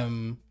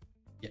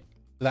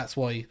 That's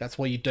why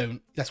you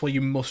don't. That's why you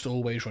must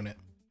always run it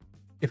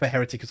if a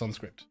heretic is on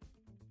script.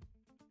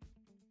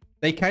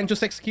 They can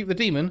just execute the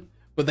demon,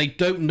 but they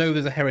don't know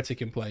there's a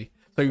heretic in play,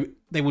 so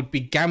they would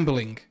be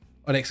gambling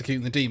on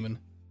executing the demon,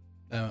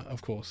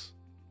 of course.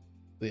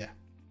 But yeah.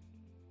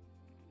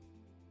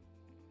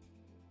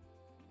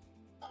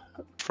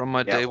 From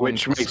my day one,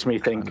 which makes me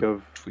think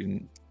of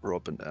between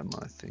Rob and Emma,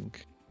 I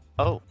think.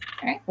 Oh, All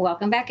right,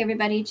 welcome back,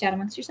 everybody. Chat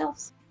amongst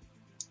yourselves.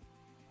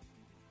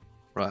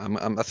 Right,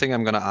 I think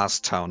I'm gonna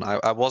ask Town.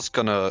 I was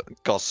gonna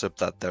gossip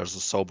that there's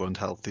a sober and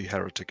healthy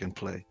heretic in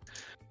play,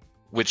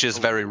 which is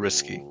very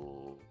risky.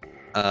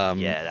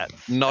 Yeah,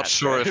 not that's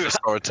sure if true. the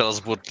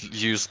storytellers would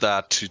use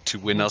that to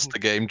win us the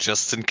game,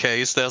 just in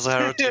case there's a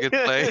heretic in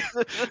play.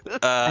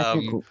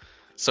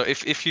 So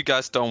if you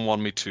guys don't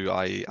want me to,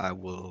 I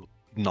will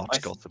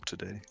not gossip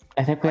today.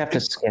 I think we have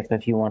to skip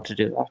if you want to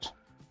do that.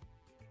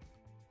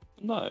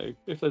 No,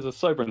 if there's a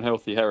sober and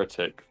healthy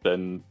heretic,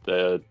 then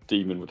the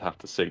demon would have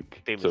to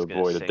sink Demon's to gonna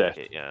avoid a sink death,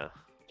 it, yeah.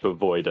 to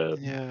avoid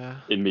a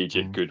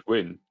immediate good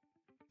win.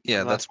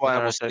 Yeah, that's why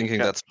I was thinking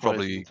that's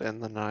probably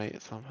in the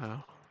night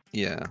somehow.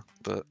 Yeah,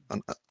 but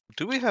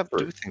do we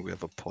think we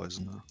have a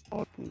poisoner?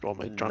 Or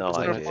make drunk No as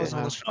there a idea.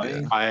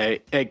 poison? Yeah.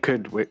 It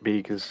could be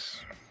because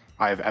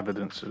I have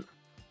evidence of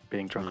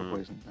being drunk or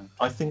poisoned.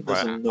 I think there's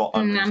Right. a not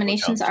unreasonable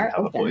Nominations chance you are have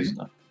a open.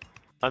 poisoner.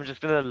 I'm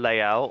just gonna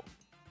lay out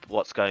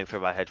what's going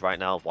through my head right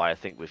now. Why I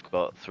think we've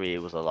got 3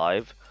 evils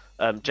alive.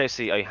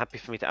 JC, are you happy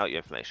for me to out your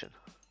information?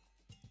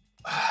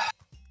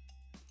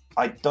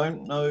 I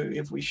don't know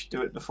if we should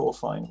do it before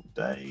final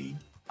day.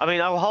 I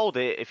mean, I'll hold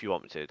it if you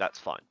want me to. That's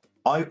fine.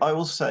 I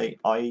will say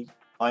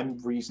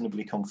I'm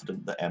reasonably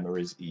confident that Emma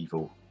is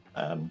evil.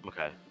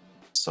 Okay.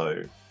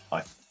 So I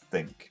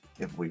think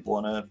if we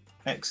want to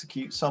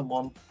execute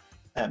someone,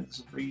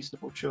 Emma's a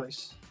reasonable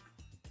choice.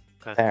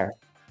 Okay. Fair.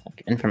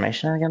 Like,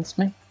 information against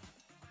me?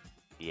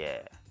 Yeah.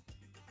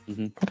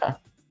 Okay.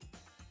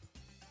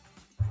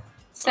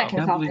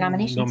 Second call for Gambling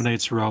nominations.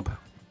 nominates Rob.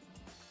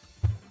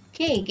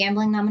 Okay,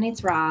 gambling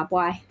nominates Rob.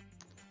 Why?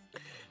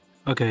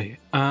 Okay.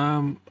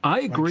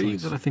 I agree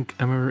that I think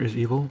Emma is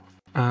evil.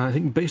 I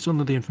think based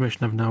on the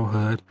information I've now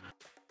heard,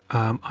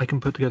 I can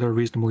put together a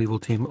reasonable evil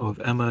team of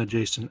Emma,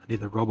 Jason, and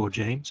either Rob or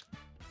James.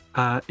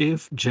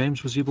 If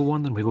James was evil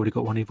one, then we've already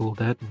got one evil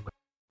dead.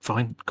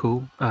 Fine,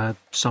 cool.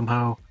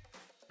 Somehow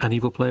an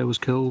evil player was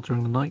killed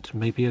during the night.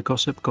 Maybe a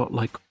gossip got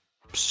like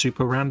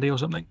super randy or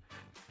something.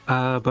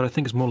 But I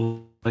think it's more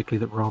likely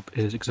that Rob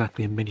is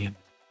exactly a minion.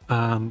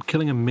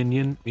 Killing a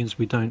minion means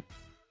we don't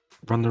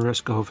run the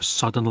risk of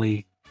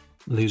suddenly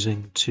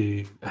losing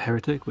to a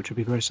heretic, which would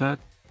be very sad.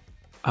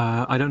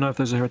 I don't know if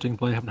there's a heretic in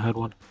play, I haven't heard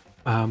one.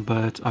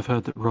 But I've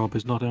heard that Rob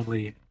is not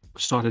only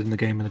started in the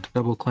game in a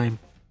double claim,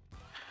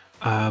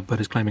 but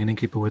is claiming an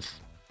innkeeper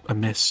with a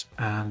miss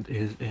and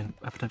is in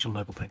a potential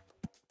noble ping.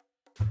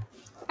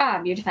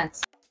 Your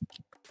defense.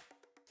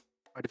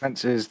 My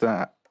defense is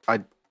that I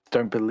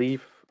don't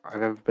believe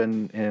I've ever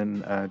been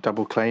in a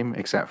double claim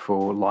except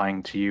for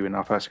lying to you in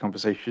our first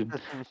conversation,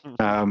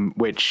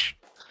 which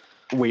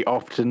we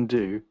often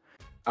do.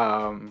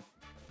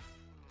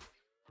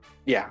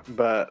 Yeah,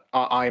 but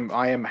I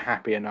am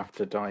happy enough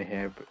to die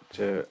here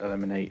to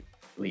eliminate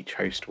Leech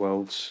Host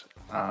Worlds.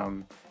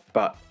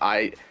 But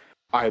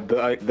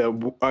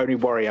the only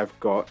worry I've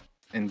got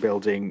in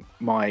building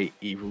my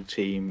evil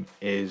team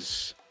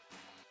is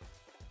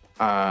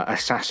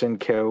assassin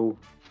kill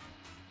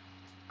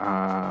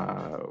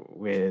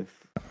with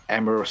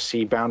Emma or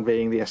Seabound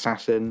being the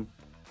assassin.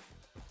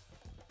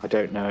 I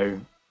don't know,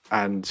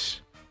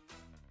 and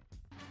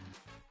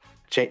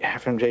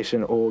from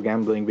Jason or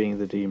Gambling being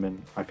the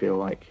demon. I feel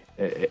like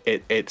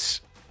it's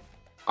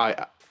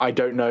I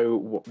don't know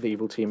what the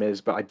evil team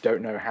is, but I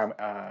don't know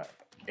how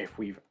if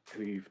we've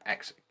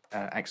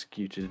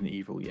executed an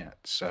evil yet.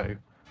 So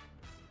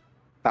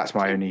that's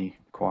my only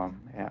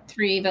qualm. Yeah.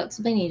 3 votes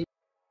will be needed.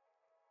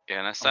 Yeah,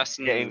 an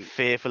assassin. Getting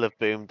fearful of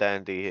Boom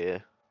Dandy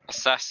here.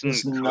 Assassin.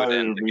 There's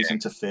no reason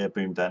to fear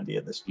Boom Dandy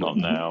at this point.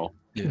 Not now.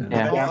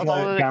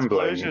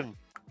 Gambling.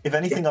 If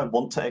anything, I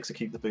want to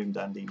execute the Boom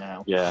Dandy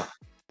now. Yeah.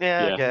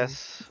 Yeah, I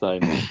guess.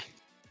 Same.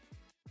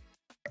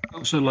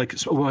 So, like,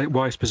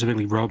 why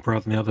specifically Rob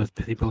rather than the other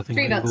people? I think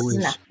 3 votes is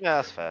enough. Yeah,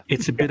 that's fair.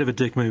 It's a bit of a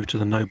dick move to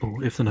the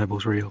noble, if the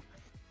noble's real,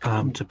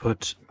 to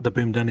put the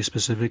Boom Dandy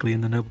specifically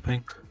in the noble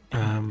ping.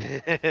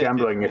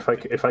 Gambling, if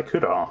I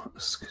could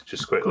ask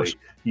just quickly,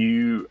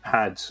 you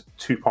had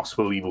 2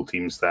 possible evil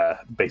teams there,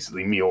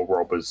 basically me or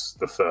Rob as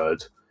the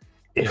third.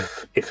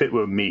 If it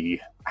were me,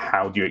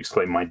 how do you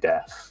explain my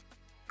death?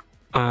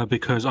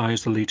 Because I,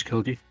 as the leech,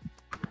 killed you.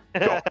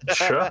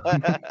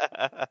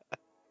 Gotcha.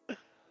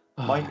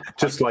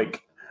 Just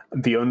like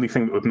the only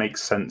thing that would make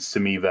sense to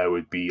me there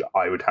would be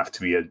I would have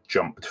to be a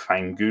jumped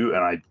Fangu,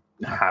 and I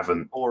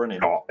haven't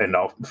got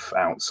enough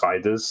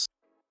outsiders.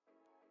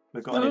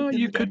 We've got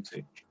you could.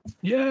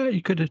 Yeah,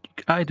 you could.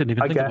 I didn't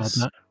even think about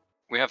that.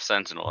 We have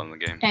Sentinel in the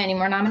game. Any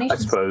more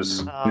nominations? I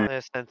suppose. Oh,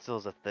 yeah,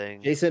 Sentinel's a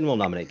thing. Jason will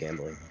nominate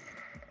Gambling.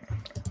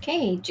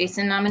 Okay,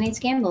 Jason nominates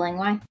gambling.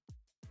 Why?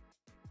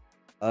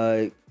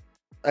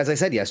 As I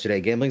said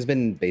yesterday, Gambling's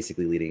been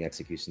basically leading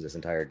executions this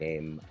entire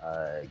game.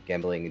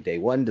 Gambling day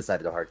 1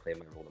 decided to hard claim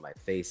and roll to my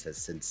face, has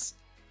since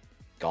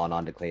gone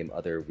on to claim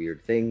other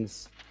weird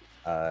things.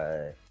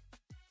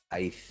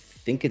 I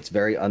think it's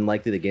very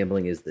unlikely that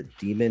Gambling is the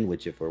demon,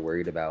 which if we're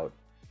worried about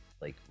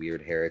like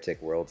weird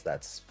heretic worlds,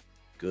 that's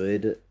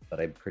good,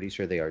 but I'm pretty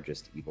sure they are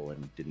just evil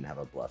and didn't have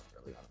a bluff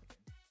early on.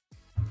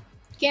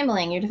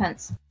 Gambling, your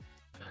defense.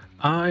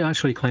 I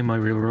actually claim my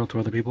real role to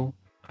other people,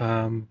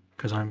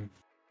 because I'm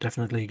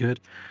definitely good.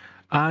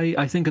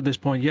 I think at this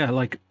point, yeah,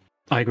 like,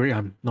 I agree,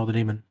 I'm not the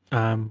demon.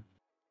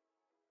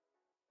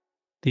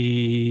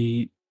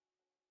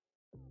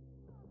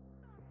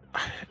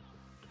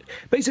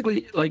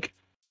 Basically, like,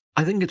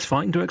 I think it's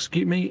fine to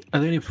execute me. The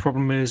only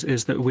problem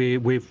is that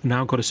we've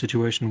now got a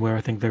situation where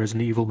I think there is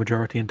an evil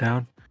majority in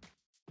town,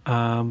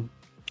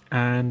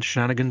 and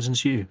shenanigans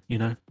ensue. You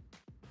know.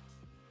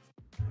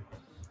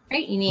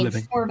 Right, you need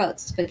 4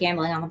 votes to put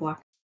gambling on the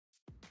block.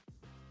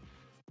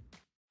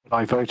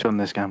 I vote on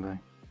this gambling.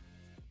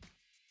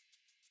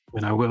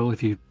 And I will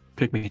if you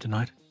pick me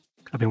tonight.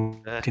 I've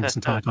been waiting this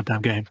entire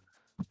goddamn game.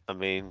 I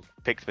mean,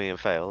 picked me and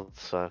failed,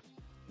 so.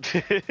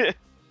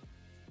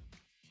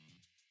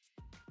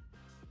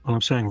 All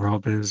I'm saying,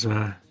 Rob, is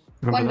One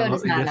vote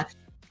is not enough.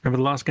 Remember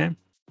the last game?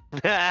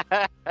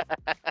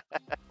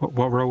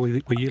 What role were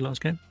you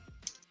last game?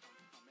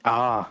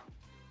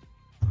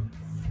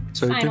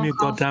 So Final do me a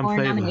call goddamn for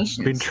favor. nominations.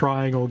 I've been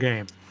trying all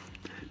game.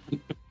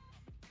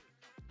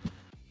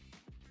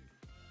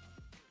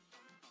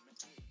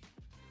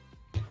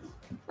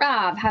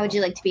 Rob, how would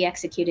you like to be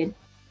executed?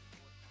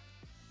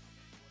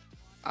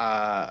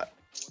 I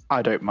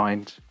don't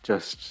mind.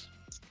 Just.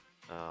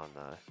 Oh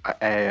no.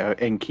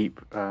 Innkeep.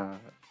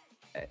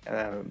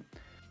 An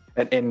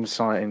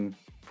insight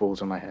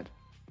falls on my head.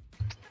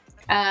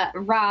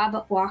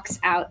 Rob walks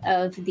out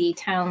of the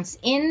town's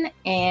inn,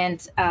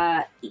 and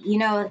you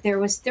know, there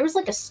was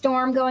like a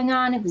storm going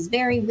on. It was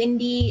very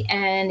windy,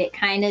 and it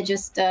kind of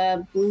just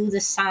blew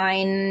the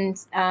sign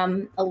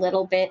a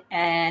little bit,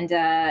 and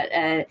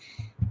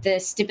the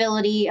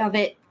stability of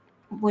it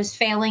was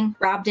failing.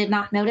 Rob did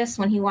not notice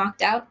when he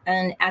walked out,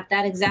 and at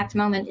that exact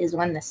moment is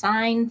when the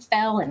sign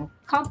fell and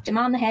conked him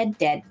on the head,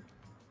 dead.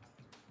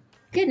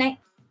 Good night.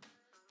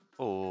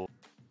 Oh.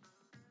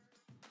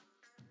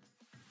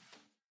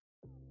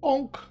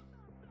 Onk.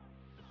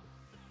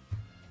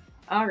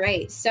 All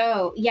right,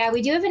 so yeah,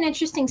 we do have an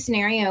interesting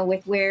scenario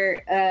with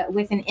where,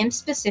 with an imp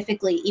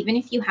specifically, even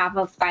if you have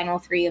a final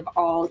 3 of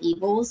all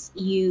evils,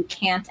 you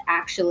can't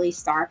actually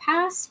star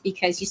pass,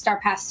 because you star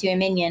pass to a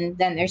minion,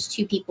 then there's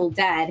 2 people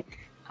dead,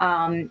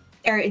 or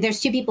there's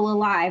 2 people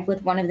alive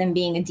with one of them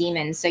being a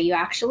demon, so you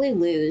actually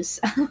lose.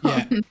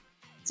 Yeah.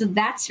 So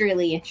that's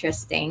really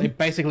interesting. They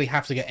basically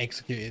have to get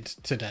executed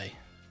today.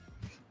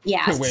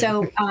 Yeah,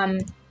 so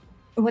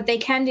what they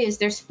can do is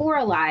there's 4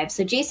 alive.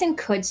 So Jason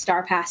could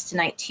star pass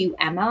tonight to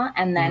Emma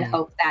and then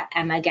hope that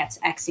Emma gets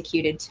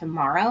executed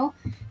tomorrow.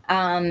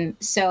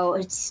 So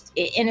it's,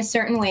 in a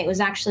certain way, it was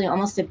actually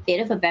almost a bit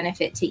of a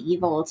benefit to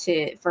evil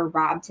for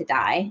Rob to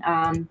die.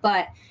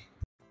 But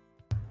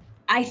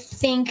I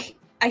think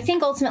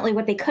ultimately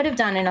what they could have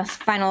done in a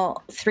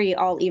final 3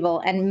 all evil,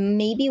 and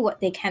maybe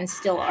what they can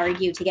still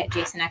argue to get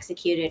Jason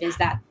executed, is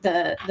that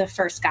the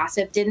first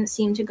gossip didn't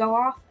seem to go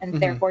off, and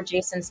therefore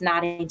Jason's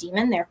not a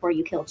demon, therefore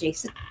you kill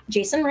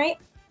Jason, right?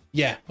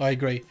 Yeah, I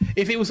agree.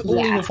 If it was all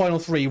in the final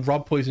 3,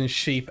 Rob poisons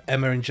sheep,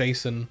 Emma and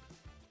Jason,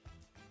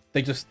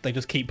 they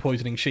just keep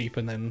poisoning sheep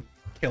and then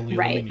kill the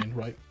other minion,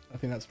 right? I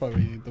think that's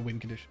probably the win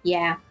condition.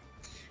 Yeah.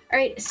 All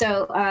right,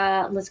 so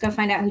let's go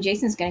find out who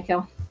Jason's gonna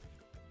kill.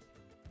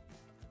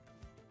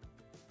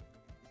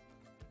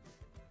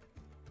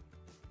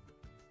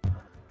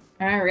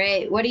 All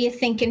right, what are you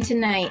thinking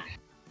tonight?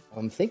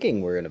 I'm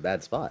thinking we're in a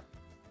bad spot.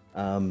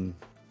 I mean,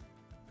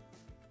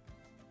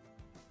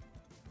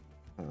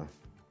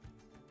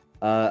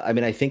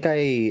 I think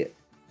I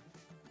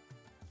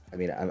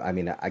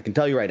can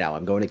tell you right now,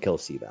 I'm going to kill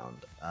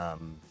Seabound.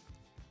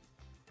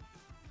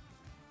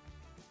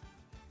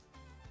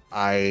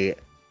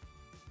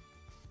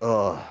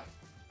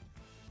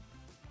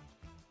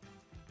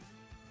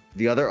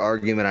 The other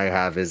argument I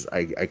have is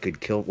I could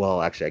kill.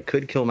 Well, actually, I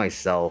could kill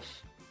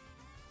myself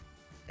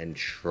and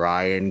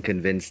try and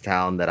convince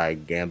town that I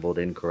gambled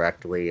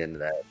incorrectly and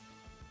that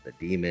the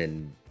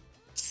demon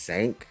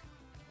sank.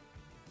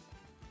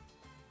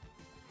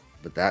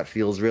 But that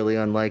feels really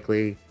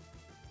unlikely.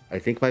 I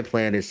think my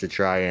plan is to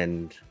kill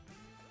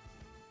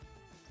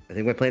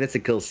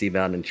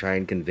Seabound and try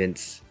and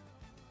convince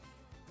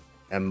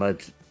Emma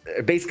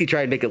basically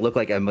try and make it look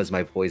like Emma's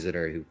my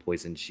poisoner who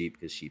poisoned sheep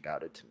because sheep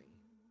outed to me.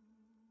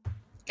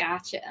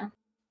 Gotcha.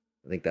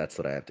 I think that's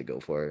what I have to go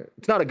for.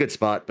 It's not a good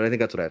spot, but I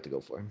think that's what I have to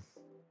go for.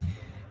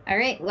 All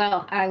right,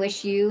 well, I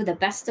wish you the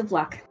best of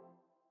luck.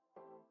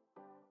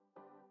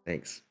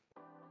 Thanks.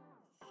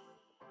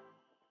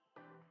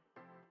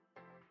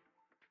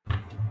 All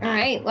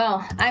right,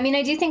 well, I mean,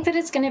 I do think that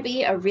it's going to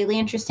be a really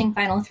interesting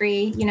final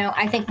 3. You know,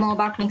 I think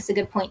Molbach makes a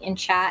good point in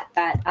chat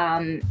that,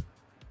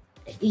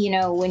 you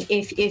know,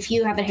 if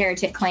you have a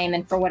heretic claim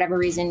and for whatever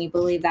reason you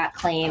believe that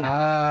claim...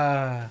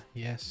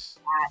 yes.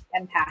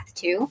 Empath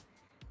too.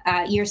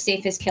 Your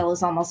safest kill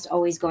is almost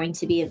always going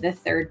to be the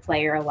 3rd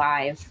player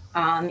alive.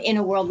 In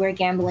a world where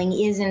gambling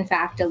is in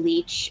fact a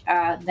leech,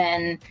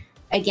 then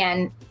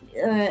again,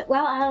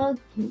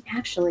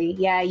 actually,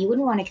 yeah, you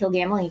wouldn't want to kill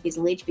Gambling if he's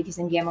a leech, because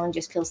then Gambling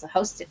just kills the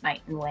host at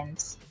night and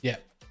wins. Yeah.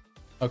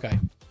 Okay.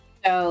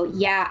 So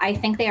yeah, I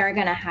think they are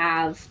going to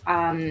have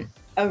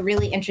a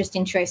really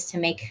interesting choice to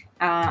make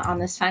on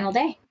this final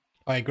day.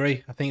 I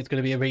agree. I think it's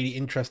going to be a really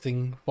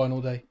interesting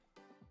final day.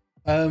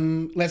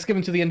 Let's give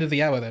them to the end of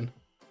the hour then.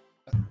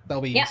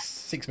 That'll be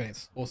 6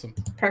 minutes. Awesome.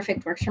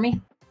 Perfect. Works for me.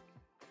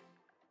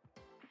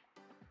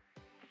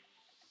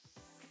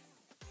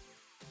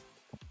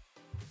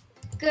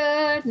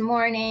 Good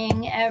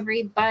morning,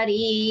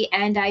 everybody.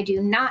 And I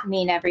do not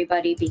mean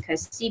everybody,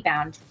 because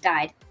Seabound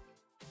died.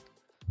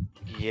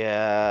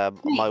 Yeah,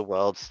 my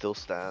world still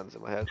stands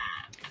in my head.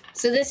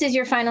 So this is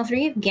your final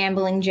three: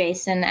 Gambling,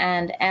 Jason,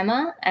 and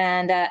Emma.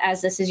 And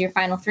as this is your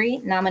final three,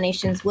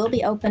 nominations will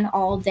be open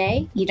all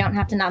day. You don't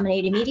have to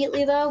nominate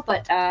immediately, though,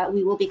 but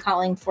we will be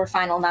calling for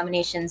final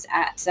nominations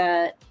at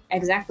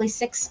exactly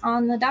 6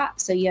 on the dot.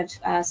 So you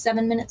have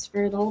 7 minutes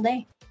for the whole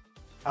day.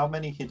 How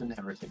many hidden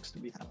heretics do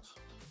we have?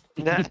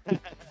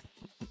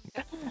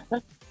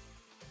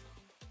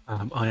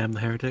 I am the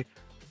heretic.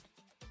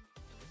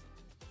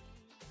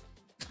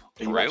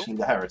 Are you actually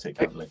the heretic,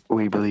 Gambling?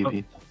 We believe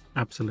you.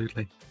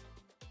 Absolutely.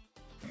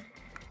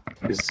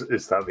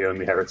 Is that the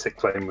only heretic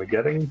claim we're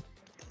getting?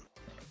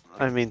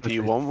 I mean, do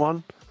you want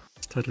one?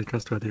 It's totally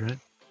trustworthy, right?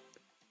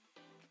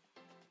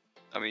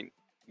 I mean,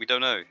 we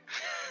don't know.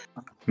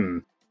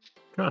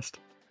 Trust.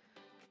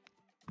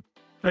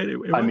 You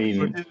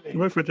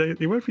worked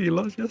for your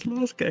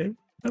last game.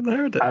 I'm the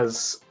heretic.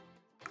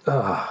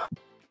 Stop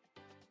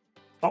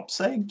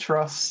saying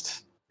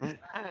trust.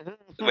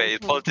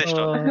 Wait,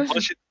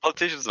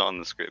 politician's not on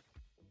the script.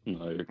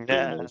 No.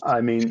 Yeah.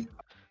 I mean,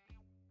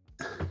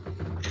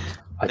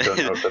 I don't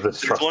know if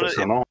there's trust us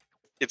or not.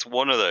 It's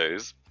one of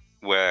those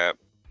where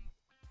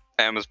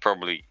Emma's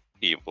probably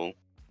evil.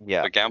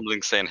 Yeah. But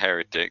Gambling's saying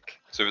heretic.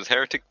 So if it's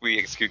heretic, we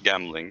execute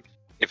Gambling.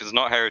 If it's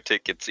not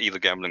heretic, it's either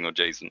Gambling or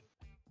Jason.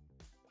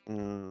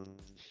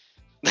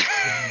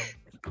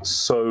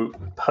 So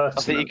personally, I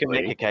think you can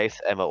make a case,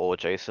 Emma or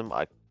Jason.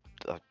 I'm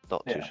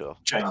not too sure.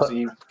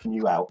 James, can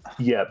you out?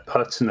 Yeah,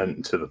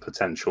 pertinent to the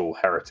potential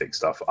heretic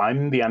stuff.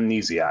 I'm the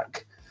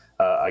amnesiac.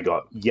 I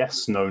got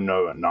yes, no,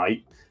 no at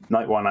night.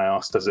 Night one, I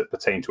asked, does it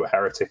pertain to a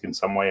heretic in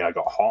some way? I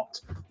got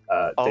hot.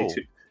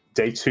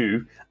 Day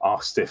two,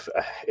 asked if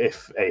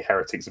a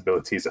heretic's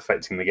ability is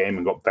affecting the game,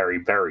 and got very,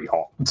 very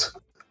hot.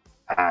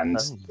 And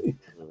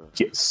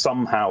yet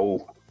somehow,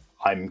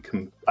 I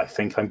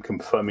think I'm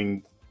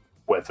confirming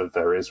whether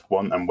there is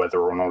one and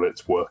whether or not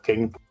it's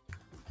working,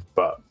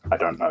 but I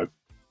don't know.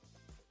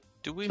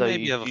 Do we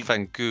maybe have a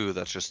Fangu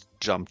that just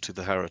jumped to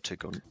the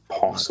heretic on?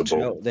 Possible.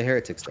 No, the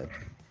heretic's dead.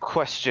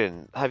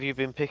 Question: have you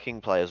been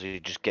picking players, or you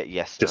just get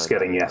yes? Just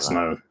getting yes,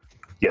 no,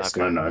 yes,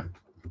 no, no,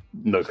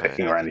 no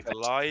picking or anything.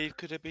 Alive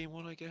could have been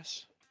one, I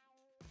guess.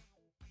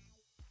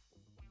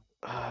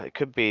 It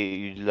could be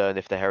you learn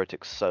if the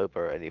heretic's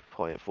sober at any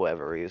point for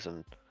whatever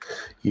reason.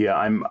 Yeah,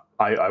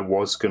 I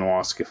was going to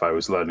ask if I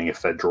was learning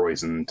if they're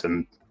droids,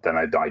 and then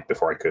I died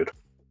before I could.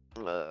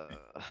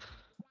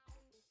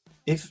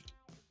 If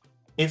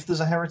there's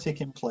a heretic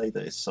in play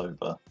that is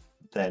sober,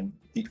 then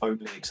the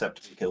only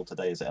acceptable kill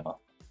today is Emma.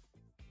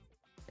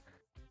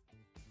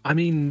 I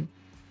mean,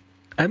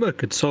 Emma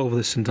could solve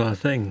this entire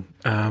thing.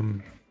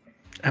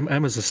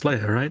 Emma's a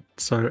slayer, right?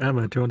 So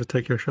Emma, do you want to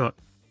take your shot?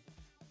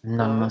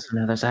 No, must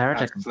know there's a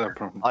heretic.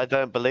 I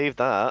don't believe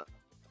that.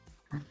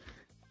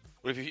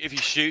 Well, if you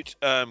shoot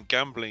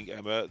Gambling,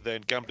 Emma,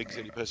 then Gambling's the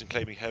only person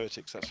claiming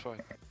heretics. That's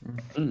fine.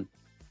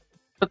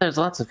 But there's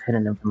lots of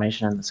hidden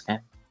information in this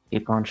game.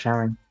 Keep on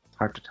sharing.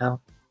 Hard to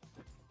tell.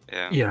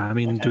 Yeah, I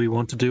mean, do we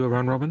want to do a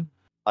round robin?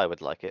 I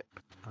would like it.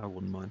 I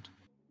wouldn't mind.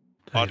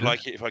 I'd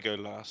like it if I go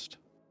last.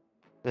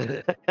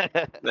 Maggot,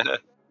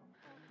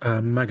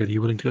 are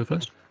you willing to go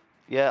first?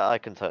 Yeah, I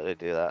can totally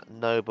do that.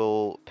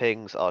 Noble,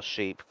 Pings are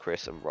sheep,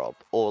 Chris and Rob.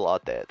 All are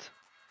dead.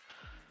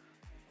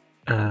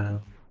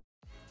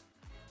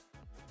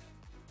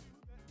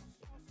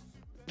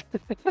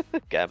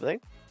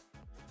 Gambling?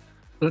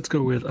 Let's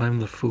go with I'm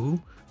the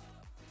fool.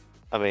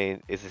 I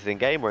mean, is this in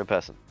game or in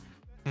person?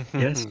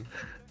 Yes.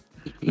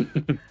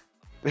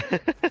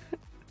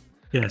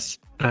 Yes.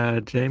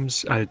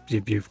 James,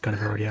 you've kind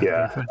of already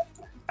Yeah.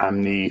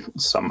 Amni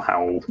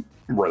somehow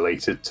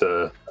related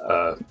to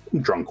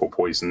drunk or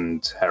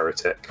poisoned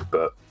heretic,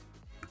 but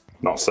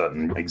not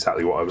certain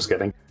exactly what I was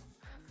getting.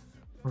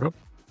 Rob?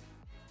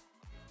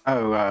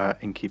 Oh,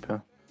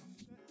 Innkeeper.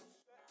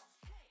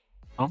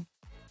 Tom?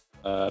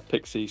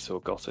 Pixies or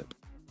Gossip?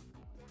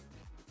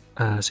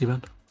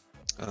 Seabound?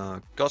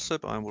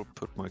 Gossip, I will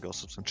put my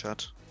gossips in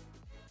chat.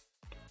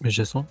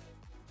 Jason?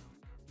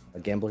 A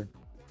gambler?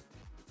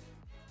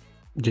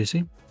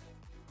 JC?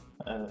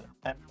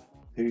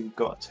 Who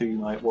got a 2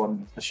 night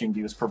one, assumed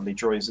he was probably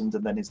Droizened,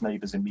 and then his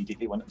neighbours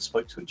immediately went and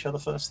spoke to each other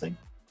first thing.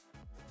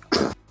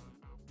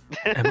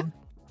 Emma?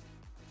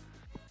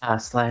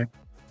 Slayer.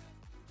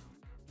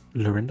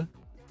 Lorinda?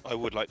 I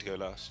would like to go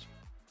last.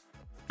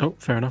 Oh,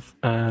 fair enough.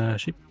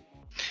 Sheep?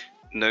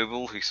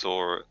 Noble, who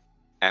saw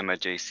Emma,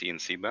 JC, and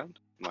Seabound.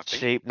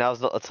 Cheap.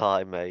 Now's not the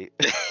time, mate.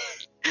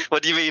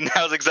 What do you mean?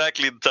 Now's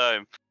exactly the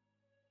time.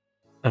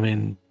 I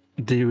mean,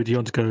 do you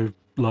want to go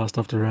last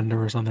after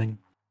render or something?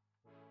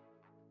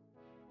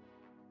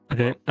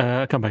 Okay,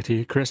 I'll come back to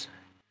you, Chris.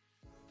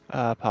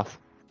 Pass.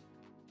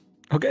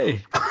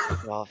 Okay.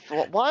 Oh,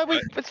 why are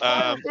we? It's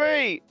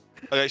 5-3.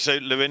 Okay, so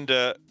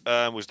Lorinda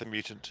was the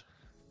mutant.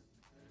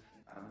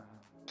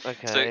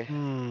 Okay.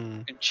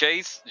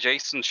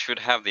 Jason should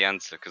have the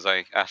answer because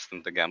I asked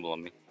him to gamble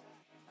on me.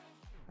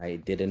 I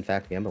did, in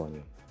fact, gamble on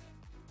you.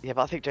 Yeah,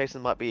 but I think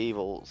Jason might be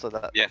evil, so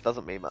that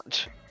doesn't mean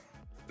much.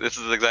 This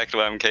is exactly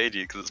why I'm KG,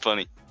 because it's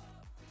funny.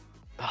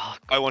 Oh,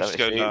 I wanted to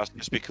go last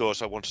just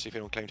because I want to see if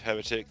anyone claimed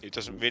heretic. It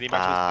doesn't really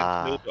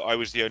matter, but I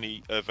was the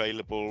only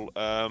available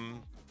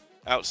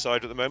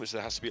outside at the moment, so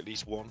there has to be at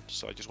least one.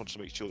 So I just wanted to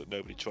make sure that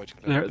nobody tried to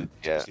claim it.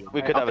 Yeah,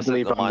 we could have a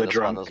single minus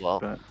one as well.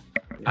 But,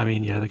 yeah. I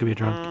mean, yeah, there could be a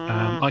drunk.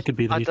 I could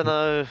be the I don't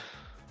know.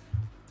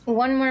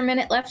 1 more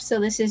minute left, so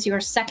this is your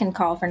second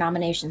call for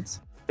nominations.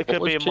 It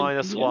could be a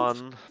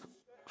 -1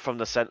 from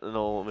the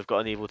Sentinel. We've got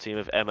an evil team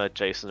of Emma,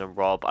 Jason, and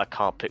Rob. I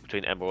can't pick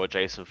between Emma or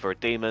Jason for a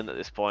demon at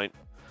this point,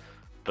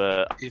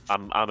 but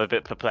I'm a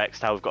bit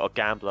perplexed how we've got a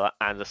gambler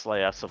and a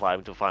Slayer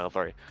surviving to the final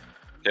 3.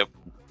 Yep.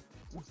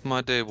 With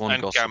my day one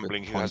And gossip,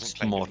 gambling, it who hasn't points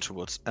claimed more any.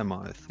 towards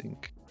Emma, I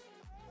think.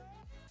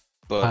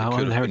 But it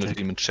could have been a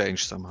demon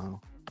change somehow.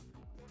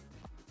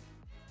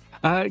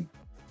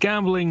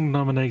 Gambling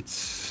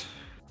nominates.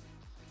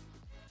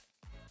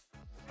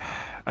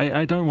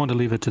 I don't want to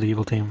leave it to the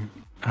evil team.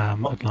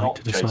 I'd like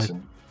to decide.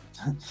 Jason.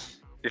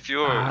 If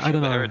you're I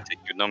don't the know. heretic,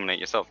 you'd nominate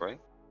yourself, right?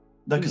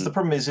 No, because the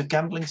problem is if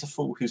gambling's a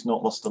fool who's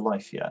not lost a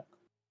life yet,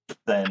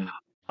 then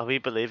Are we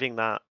believing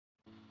that?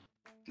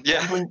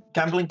 Yeah.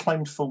 Gambling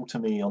claimed fool to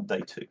me on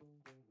day 2.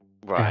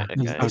 Right.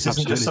 Yeah, Okay. This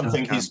isn't just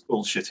something does he's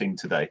bullshitting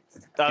today.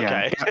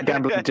 Okay. Yeah,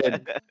 gambling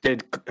did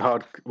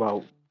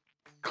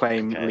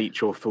claim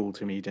leech or fool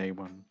to me day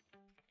 1.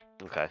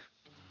 Okay.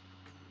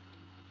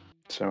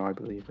 So I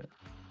believe it.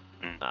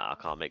 Nah, I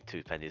can't make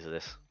 2 pennies of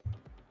this.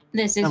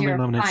 This is your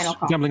final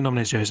call. Gambling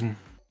nominates Jason.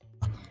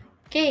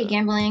 Okay,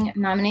 gambling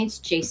nominates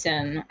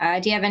Jason.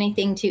 Do you have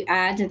anything to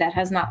add that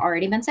has not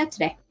already been said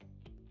today?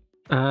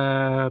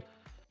 I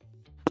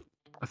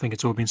think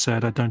it's all been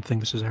said. I don't think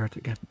this is a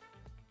heretic game.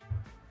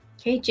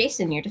 Okay,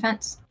 Jason, your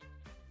defense.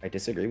 I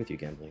disagree with you,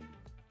 gambling.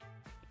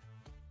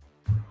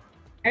 All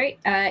right,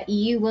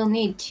 you will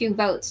need 2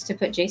 votes to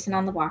put Jason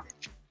on the block.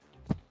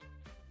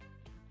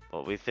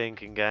 What we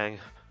thinking, gang?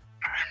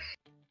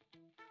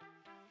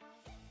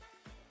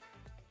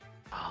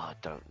 Oh, I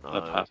don't know.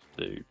 I'd have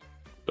to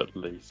at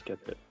least get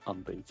it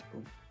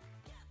unbeatable.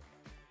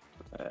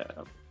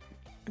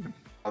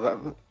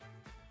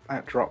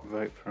 That drop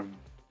vote from...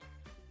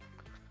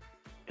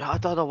 I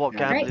don't know what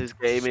gambling's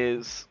game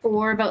is.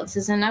 4 votes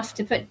is enough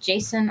to put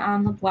Jason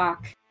on the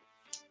block.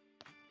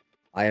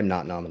 I am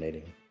not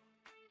nominating.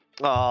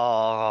 Oh,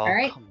 all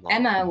right,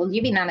 Emma, will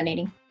you be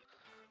nominating?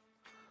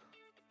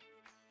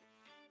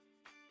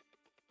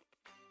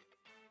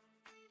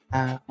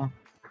 I'll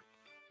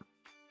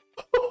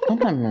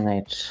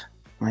nominate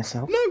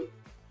myself. No!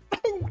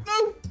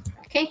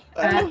 Okay,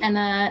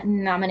 Emma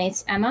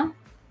nominates Emma.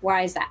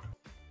 Why is that?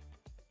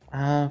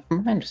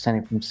 From my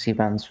understanding from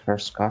Seaban's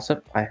first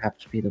gossip, I have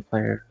to be the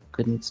player who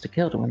good needs to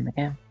kill to win the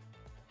game.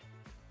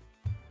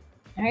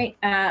 All right,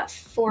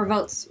 4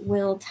 votes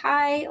will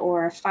tie,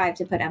 or 5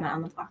 to put Emma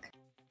on the block.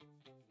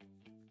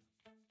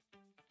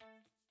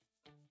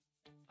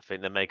 I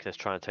think they're making us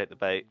try and take the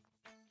bait.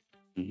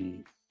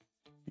 We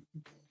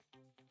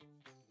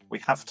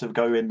have to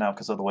go in now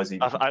because otherwise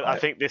I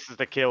think this is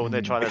the kill.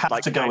 They're trying We to have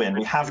like to go in.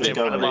 We have to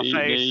go in.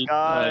 Face,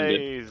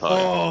 guys.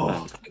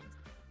 Oh.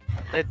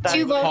 They're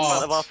 2 in front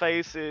votes. of our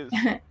faces.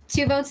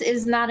 2 votes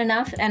is not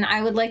enough, and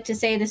I would like to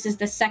say this is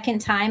the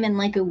second time in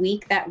like a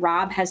week that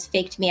Rob has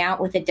faked me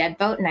out with a dead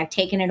vote, and I've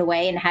taken it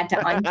away and had to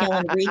unkill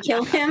and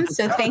re-kill him.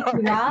 So thank you,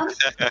 Rob.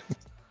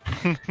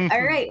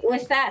 All right,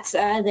 with that,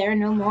 there are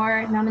no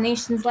more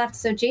nominations left.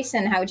 So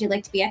Jason, how would you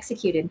like to be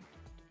executed?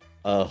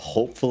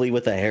 Hopefully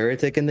with a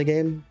heretic in the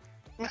game.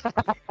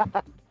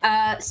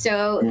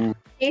 So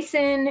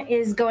Jason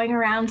is going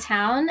around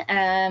town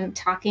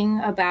talking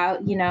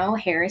about,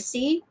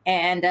 heresy,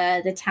 and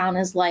the town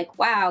is like,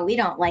 wow, we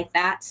don't like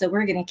that, so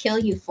we're going to kill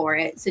you for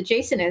it. So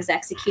Jason is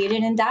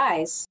executed and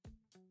dies.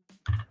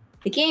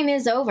 The game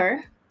is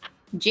over.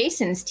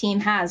 Jason's team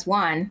has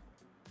won.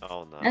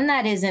 Oh, no. And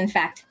that is, in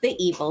fact, the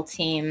evil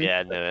team.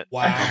 Yeah, knew it.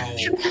 Wow.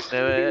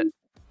 Knew it.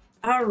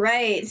 All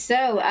right,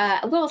 so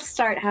we'll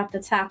start at the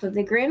top of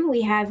the grim.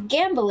 We have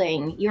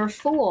gambling, your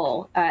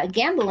fool.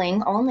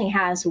 Gambling only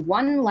has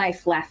 1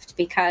 life left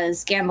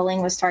because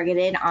gambling was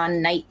targeted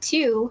on night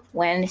 2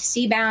 when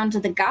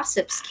Seabound the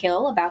Gossip's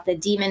kill about the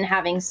demon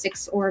having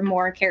 6 or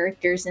more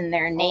characters in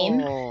their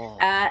name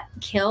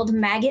killed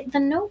Maggot the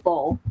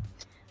Noble.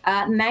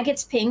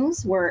 Maggot's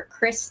pings were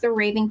Chris the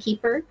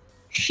Ravenkeeper,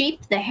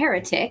 Sheep the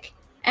Heretic,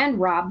 and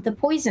Rob the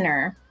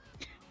Poisoner.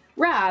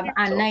 Rob,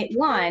 on night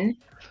 1,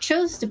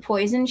 chose to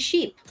poison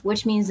Sheep,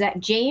 which means that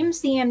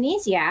James the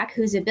Amnesiac,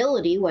 whose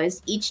ability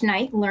was each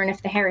night learn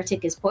if the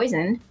heretic is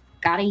poisoned,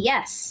 got a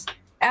yes.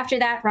 After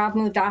that, Rob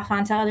moved off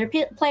onto other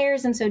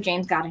players, and so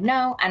James got a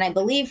no, and I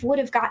believe would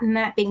have gotten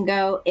that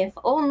bingo if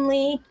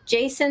only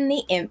Jason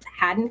the Imp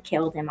hadn't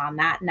killed him on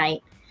that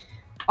night.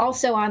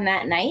 Also on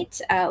that night,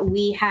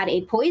 we had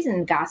a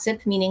poison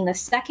gossip, meaning the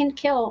second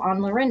kill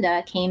on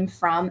Lorinda came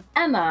from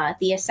Emma,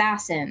 the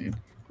assassin.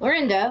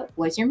 Lorinda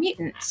was your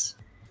mutant.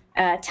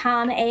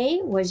 Tom A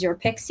was your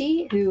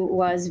pixie, who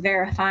was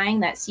verifying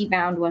that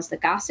Seabound was the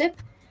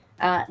gossip.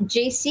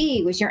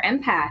 JC was your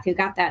empath, who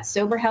got that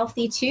sober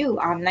healthy 2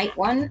 on night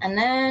 1 and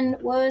then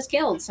was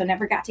killed, so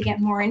never got to get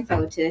more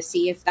info to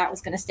see if that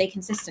was going to stay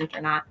consistent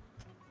or not.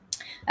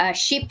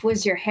 Sheep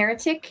was your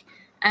heretic,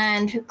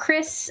 and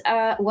Chris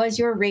was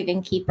your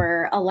raven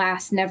keeper.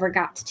 Alas, never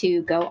got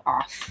to go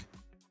off.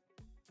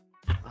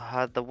 I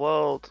had the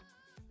world.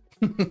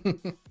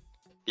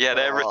 Yeah,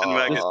 everything,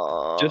 Megan.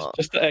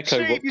 Just to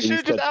echo what you should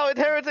have just outed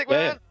heretic,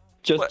 man.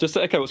 Just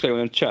to echo what's going on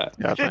in the chat.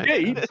 Yeah,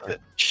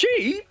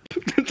 Sheep?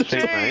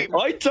 Sheep?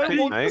 I don't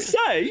want to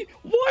say.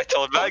 What? I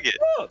told Maggot.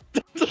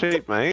 Sheep, mate.